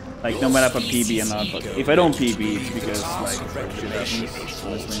 Like, no matter if I PB or not, but if I don't PB, it's because, like, shit happens,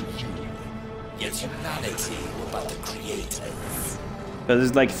 honestly. Yet humanity were but the creators. Because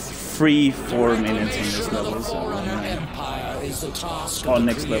it's like 3-4 minutes in this level, so Empire is the task or of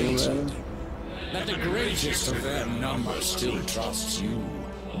next level, creator. rather. That the greatest of their number still trusts you,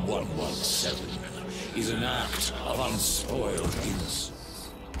 117, is an act of unspoiled innocence.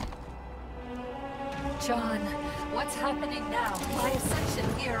 John, what's happening now? My ascension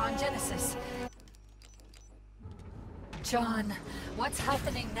here on Genesis. John, what's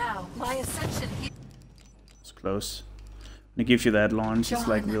happening now? My ascension here. It's close. When it gives you that launch, John, it's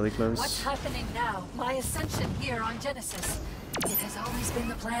like really close. What's happening now? My ascension here on Genesis. It has always been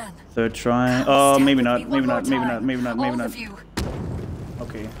the plan. Third try. Oh, maybe not. Maybe not. Maybe time. not. Maybe not. Maybe All not. of you.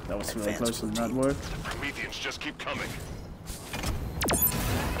 Okay, that was really close to not work. Prometheans just keep coming.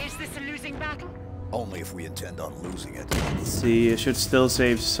 Is this a losing battle? Only if we intend on losing it. Let's see, I should still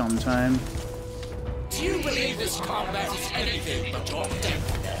save some time. Do you believe this combat is anything but your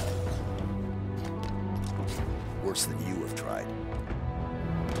death knell? Worse than you have tried.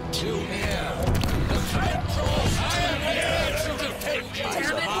 Too near. The threat draws. I am here to defend you.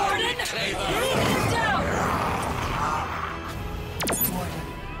 Damn it, Warden! Get down! Warden,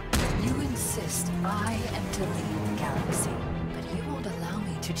 you insist I am to lead the galaxy, but you won't allow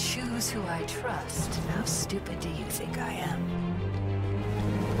me to choose who I trust. How stupid do you think I am?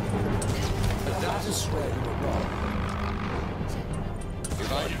 But that is where you were wrong.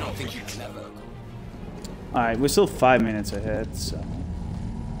 If I do not think you clever. Alright, we're still 5 minutes ahead, so.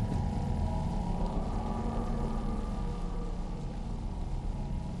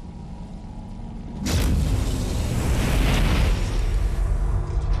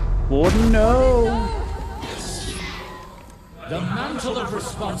 Warden, no! The mantle of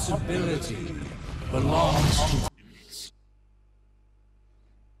responsibility belongs to...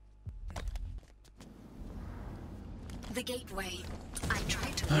 The gateway. I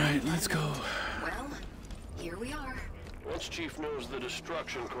tried to. Alright, let's go. Well, here we are. Once Chief knows the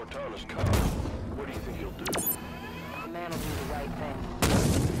destruction Cortana's caused, what do you think he'll do? A man will do the right thing.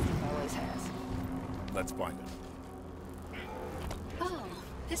 Always has. Let's find him. Oh,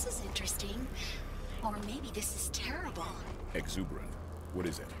 this is interesting. Or maybe this is terrible. Exuberant. What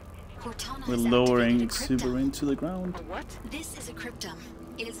is it? Cortana We're has lowering activated a cryptum. Exuberant to the ground. What? This is a cryptum.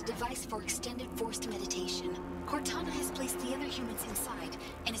 It is a device for extended forced meditation. Cortana has placed the other humans inside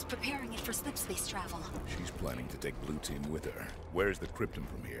and is preparing it for slipspace travel. She's planning to take Blue Team with her. Where's the cryptum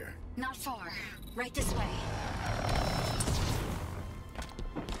from here? Not far. Right this way.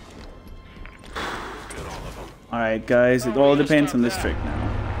 Alright, guys, it all depends on this trick now.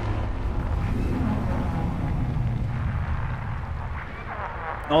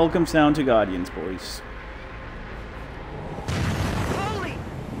 All comes down to Guardians, boys.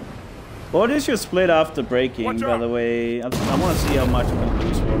 What is your split after breaking, by the way? I want to see how much I'm going to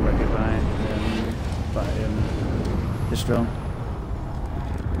lose for record by distro.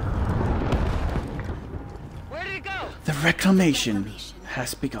 Where did it go? The reclamation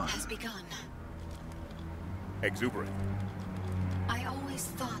has begun. Exuberant. I always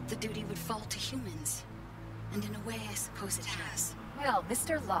thought the duty would fall to humans. And in a way, I suppose it has. Well,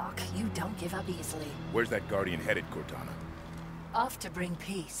 Mr. Locke, you don't give up easily. Where's that Guardian headed, Cortana? Off to bring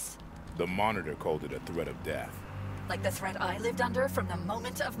peace. The Monitor called it a threat of death. Like the threat I lived under from the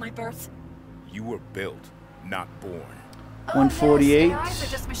moment of my birth? You were built, not born. 148. Yes, AIs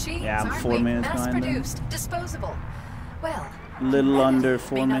are just machines, Yeah, I'm aren't 4 we? minutes behind them. Mass-produced, disposable. Well, Little under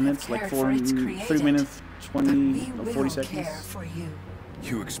 4 may not have minutes, like cared 4, for its 3 created, minutes, 20, but we 40 will seconds. care for you.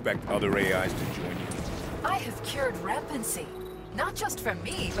 You expect other AIs to join you? I have cured rampancy. Not just for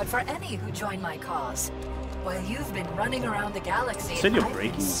me, but for any who join my cause. While you've been running around the galaxy, Said your I've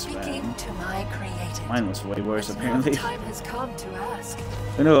breaking been was speaking bad. to my created. Mine was way worse, But now apparently. time has come to ask.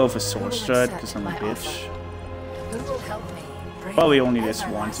 I'm gonna go for Sword Who will Strut accept because I'm a my bitch. offer? Who will help me bring Probably only this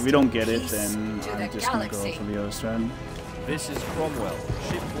once. If we don't get it, peace then to I'm the just gonna go galaxy? for the other strat. This is Cromwell,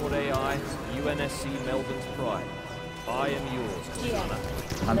 shipboard AI, UNSC Melbourne's pride. I am yours,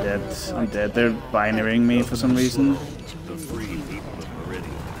 Cortana. I'm dead. I'm dead. They're binarying me for some reason. The free people of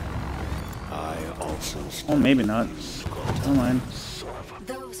Meridian. I also Oh, maybe not. Don't mind.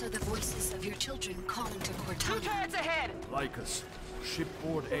 Those are the voices of your children calling to Cortana. 2 turrets ahead! Lycus,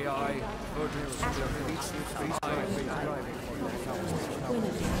 shipboard AI,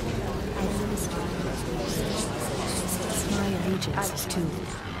 My allegiance to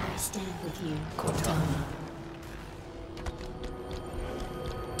stand with you, Cortana.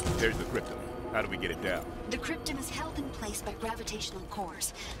 There's the crypto. How do we get it down? The cryptum is held in place by gravitational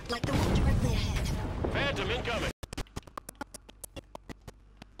cores, like the one directly ahead. Phantom incoming!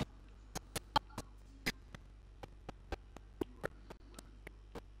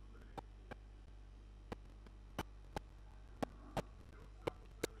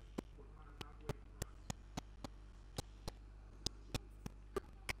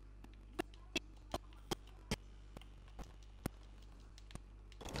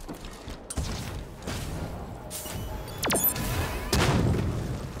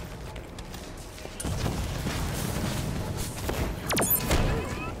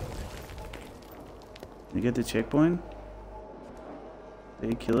 You get the checkpoint?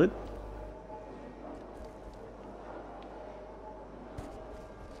 They kill it?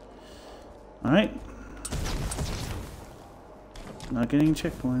 Alright. Not getting a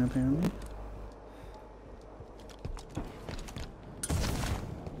checkpoint apparently.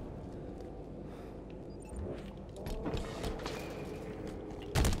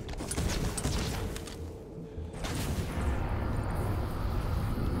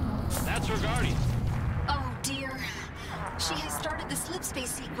 That's her guardian. Oh dear. She has started the slipspace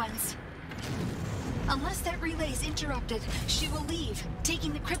sequence. Unless that relay is interrupted, she will leave,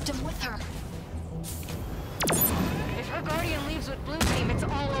 taking the cryptum with her. If her guardian leaves with blue team, it's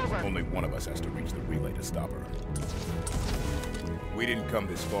all over. Only one of us has to reach the relay to stop her. We didn't come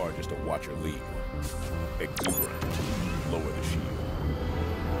this far just to watch her leave. Exuberant. Lower the shield.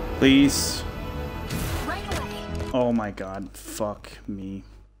 Please. Right away. Oh my god. Fuck me.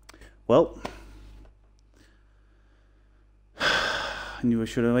 Well. I knew I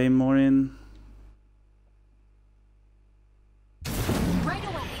should have aimed more in. Right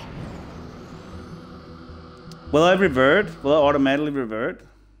away. Will I revert? Will I automatically revert?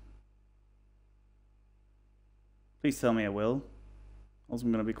 Please tell me I will. Else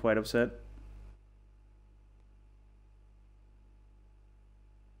I'm gonna be quite upset.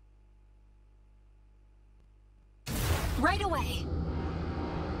 Right away.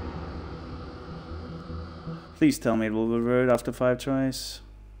 Please tell me it will revert after 5 tries.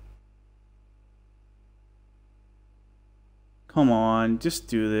 Come on, just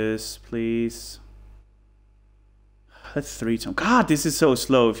do this, please. That's 3 times. God, this is so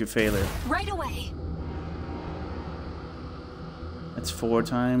slow if you fail it. Right away. That's 4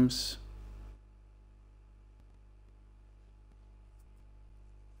 times.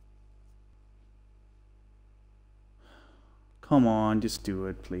 Come on, just do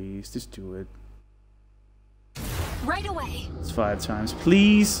it, please. Just do it. Right away. It's 5 times.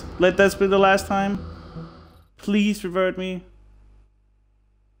 Please let that be the last time. Please revert me.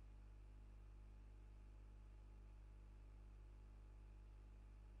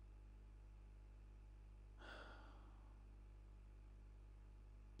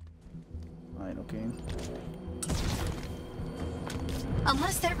 Alright, okay.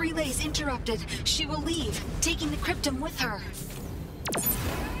 Unless that relay is interrupted, she will leave, taking the cryptum with her.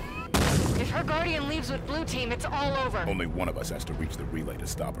 If her guardian leaves with blue team, it's all over. Only one of us has to reach the relay to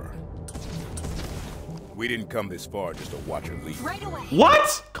stop her. We didn't come this far just to watch her leave. Right away.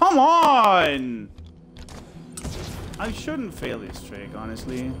 What? Come on! I shouldn't fail this trick,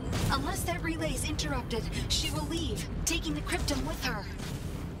 honestly. Unless that relay is interrupted, she will leave, taking the cryptum with her.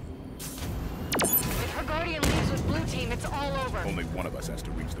 If her guardian leaves with blue team, it's all over. Only one of us has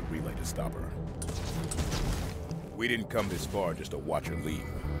to reach the relay to stop her. We didn't come this far just to watch her leave.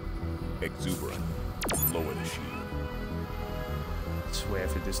 Exuberant. Lower the shield. I swear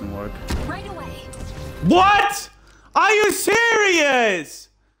if it doesn't work. Right away. What? Are you serious?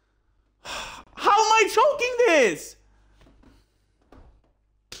 How am I choking this?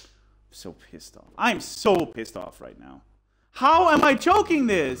 I'm so pissed off. I'm so pissed off right now. How am I choking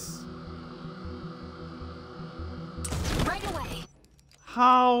this? Right away.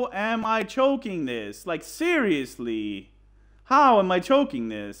 How am I choking this? Like, seriously. How am I choking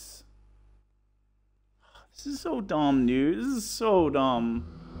this? This is so dumb, dude. This is so dumb.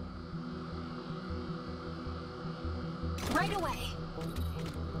 Right away.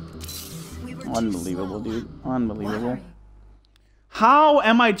 We were Unbelievable, dude. Unbelievable. How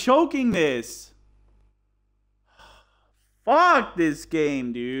am I choking this? Fuck this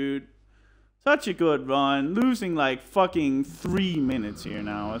game, dude. Such a good run. Losing like fucking 3 minutes here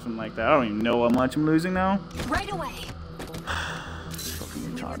now or something like that. I don't even know how much I'm losing now. Right away. It's fucking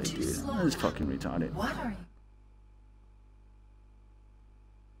retarded, dude. It's fucking retarded. What are you?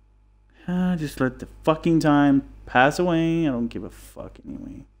 Just let the fucking time pass away. I don't give a fuck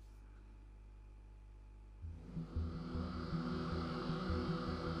anyway.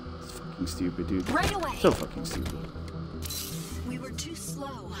 It's fucking stupid, dude. Right away. So fucking stupid. We were too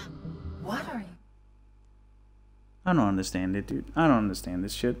slow. What are you? I don't understand it, dude. I don't understand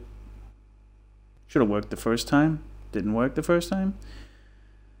this shit. Should have worked the first time. Didn't work the first time.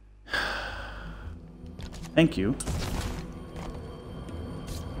 Thank you.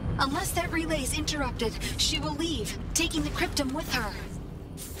 Unless that relay is interrupted, she will leave, taking the Cryptum with her.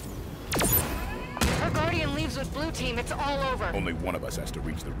 If her Guardian leaves with Blue Team, it's all over. Only one of us has to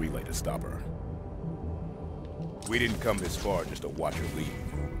reach the relay to stop her. We didn't come this far just to watch her leave.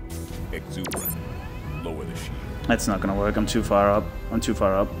 Exuberant. Lower the shield. That's not gonna work. I'm too far up. I'm too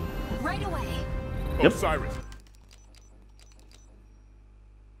far up. Right away. Yep. Osiris.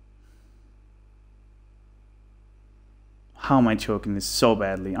 How am I choking this so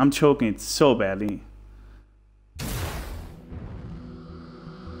badly? I'm choking it so badly.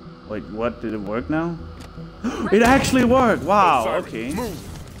 Wait, what? Did it work now? It actually worked! Wow, okay.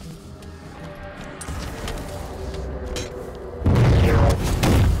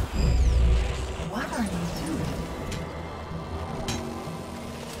 What are you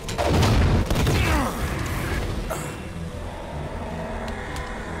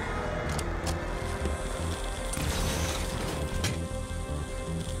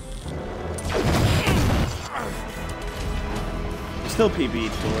Still PB,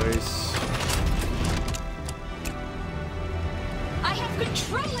 boys. I have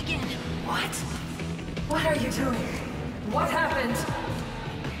control again! What? What are you doing? What happened?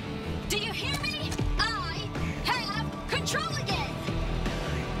 Do you hear me? I have control again!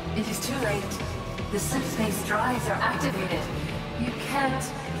 It is too late. The subspace drives are activated. You can't...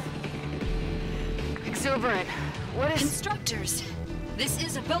 Exuberant, what is... Constructors. This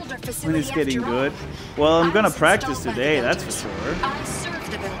is a builder facility. When it's getting after good. all. Well, I'm I gonna was practice installed by today, the that's builders. for sure. I serve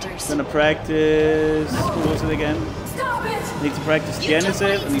the builders. Gonna practice. What was it again? Stop it! Need to practice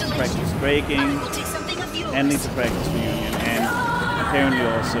Genesis. I need to practice braking. And need to practice reunion. And apparently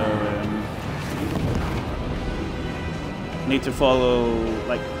also need to follow,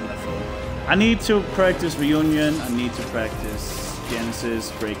 like, not follow. I need to practice reunion. I need to practice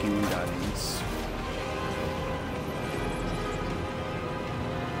Genesis, braking, and guardians.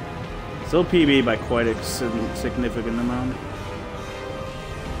 Still PB by quite a significant amount.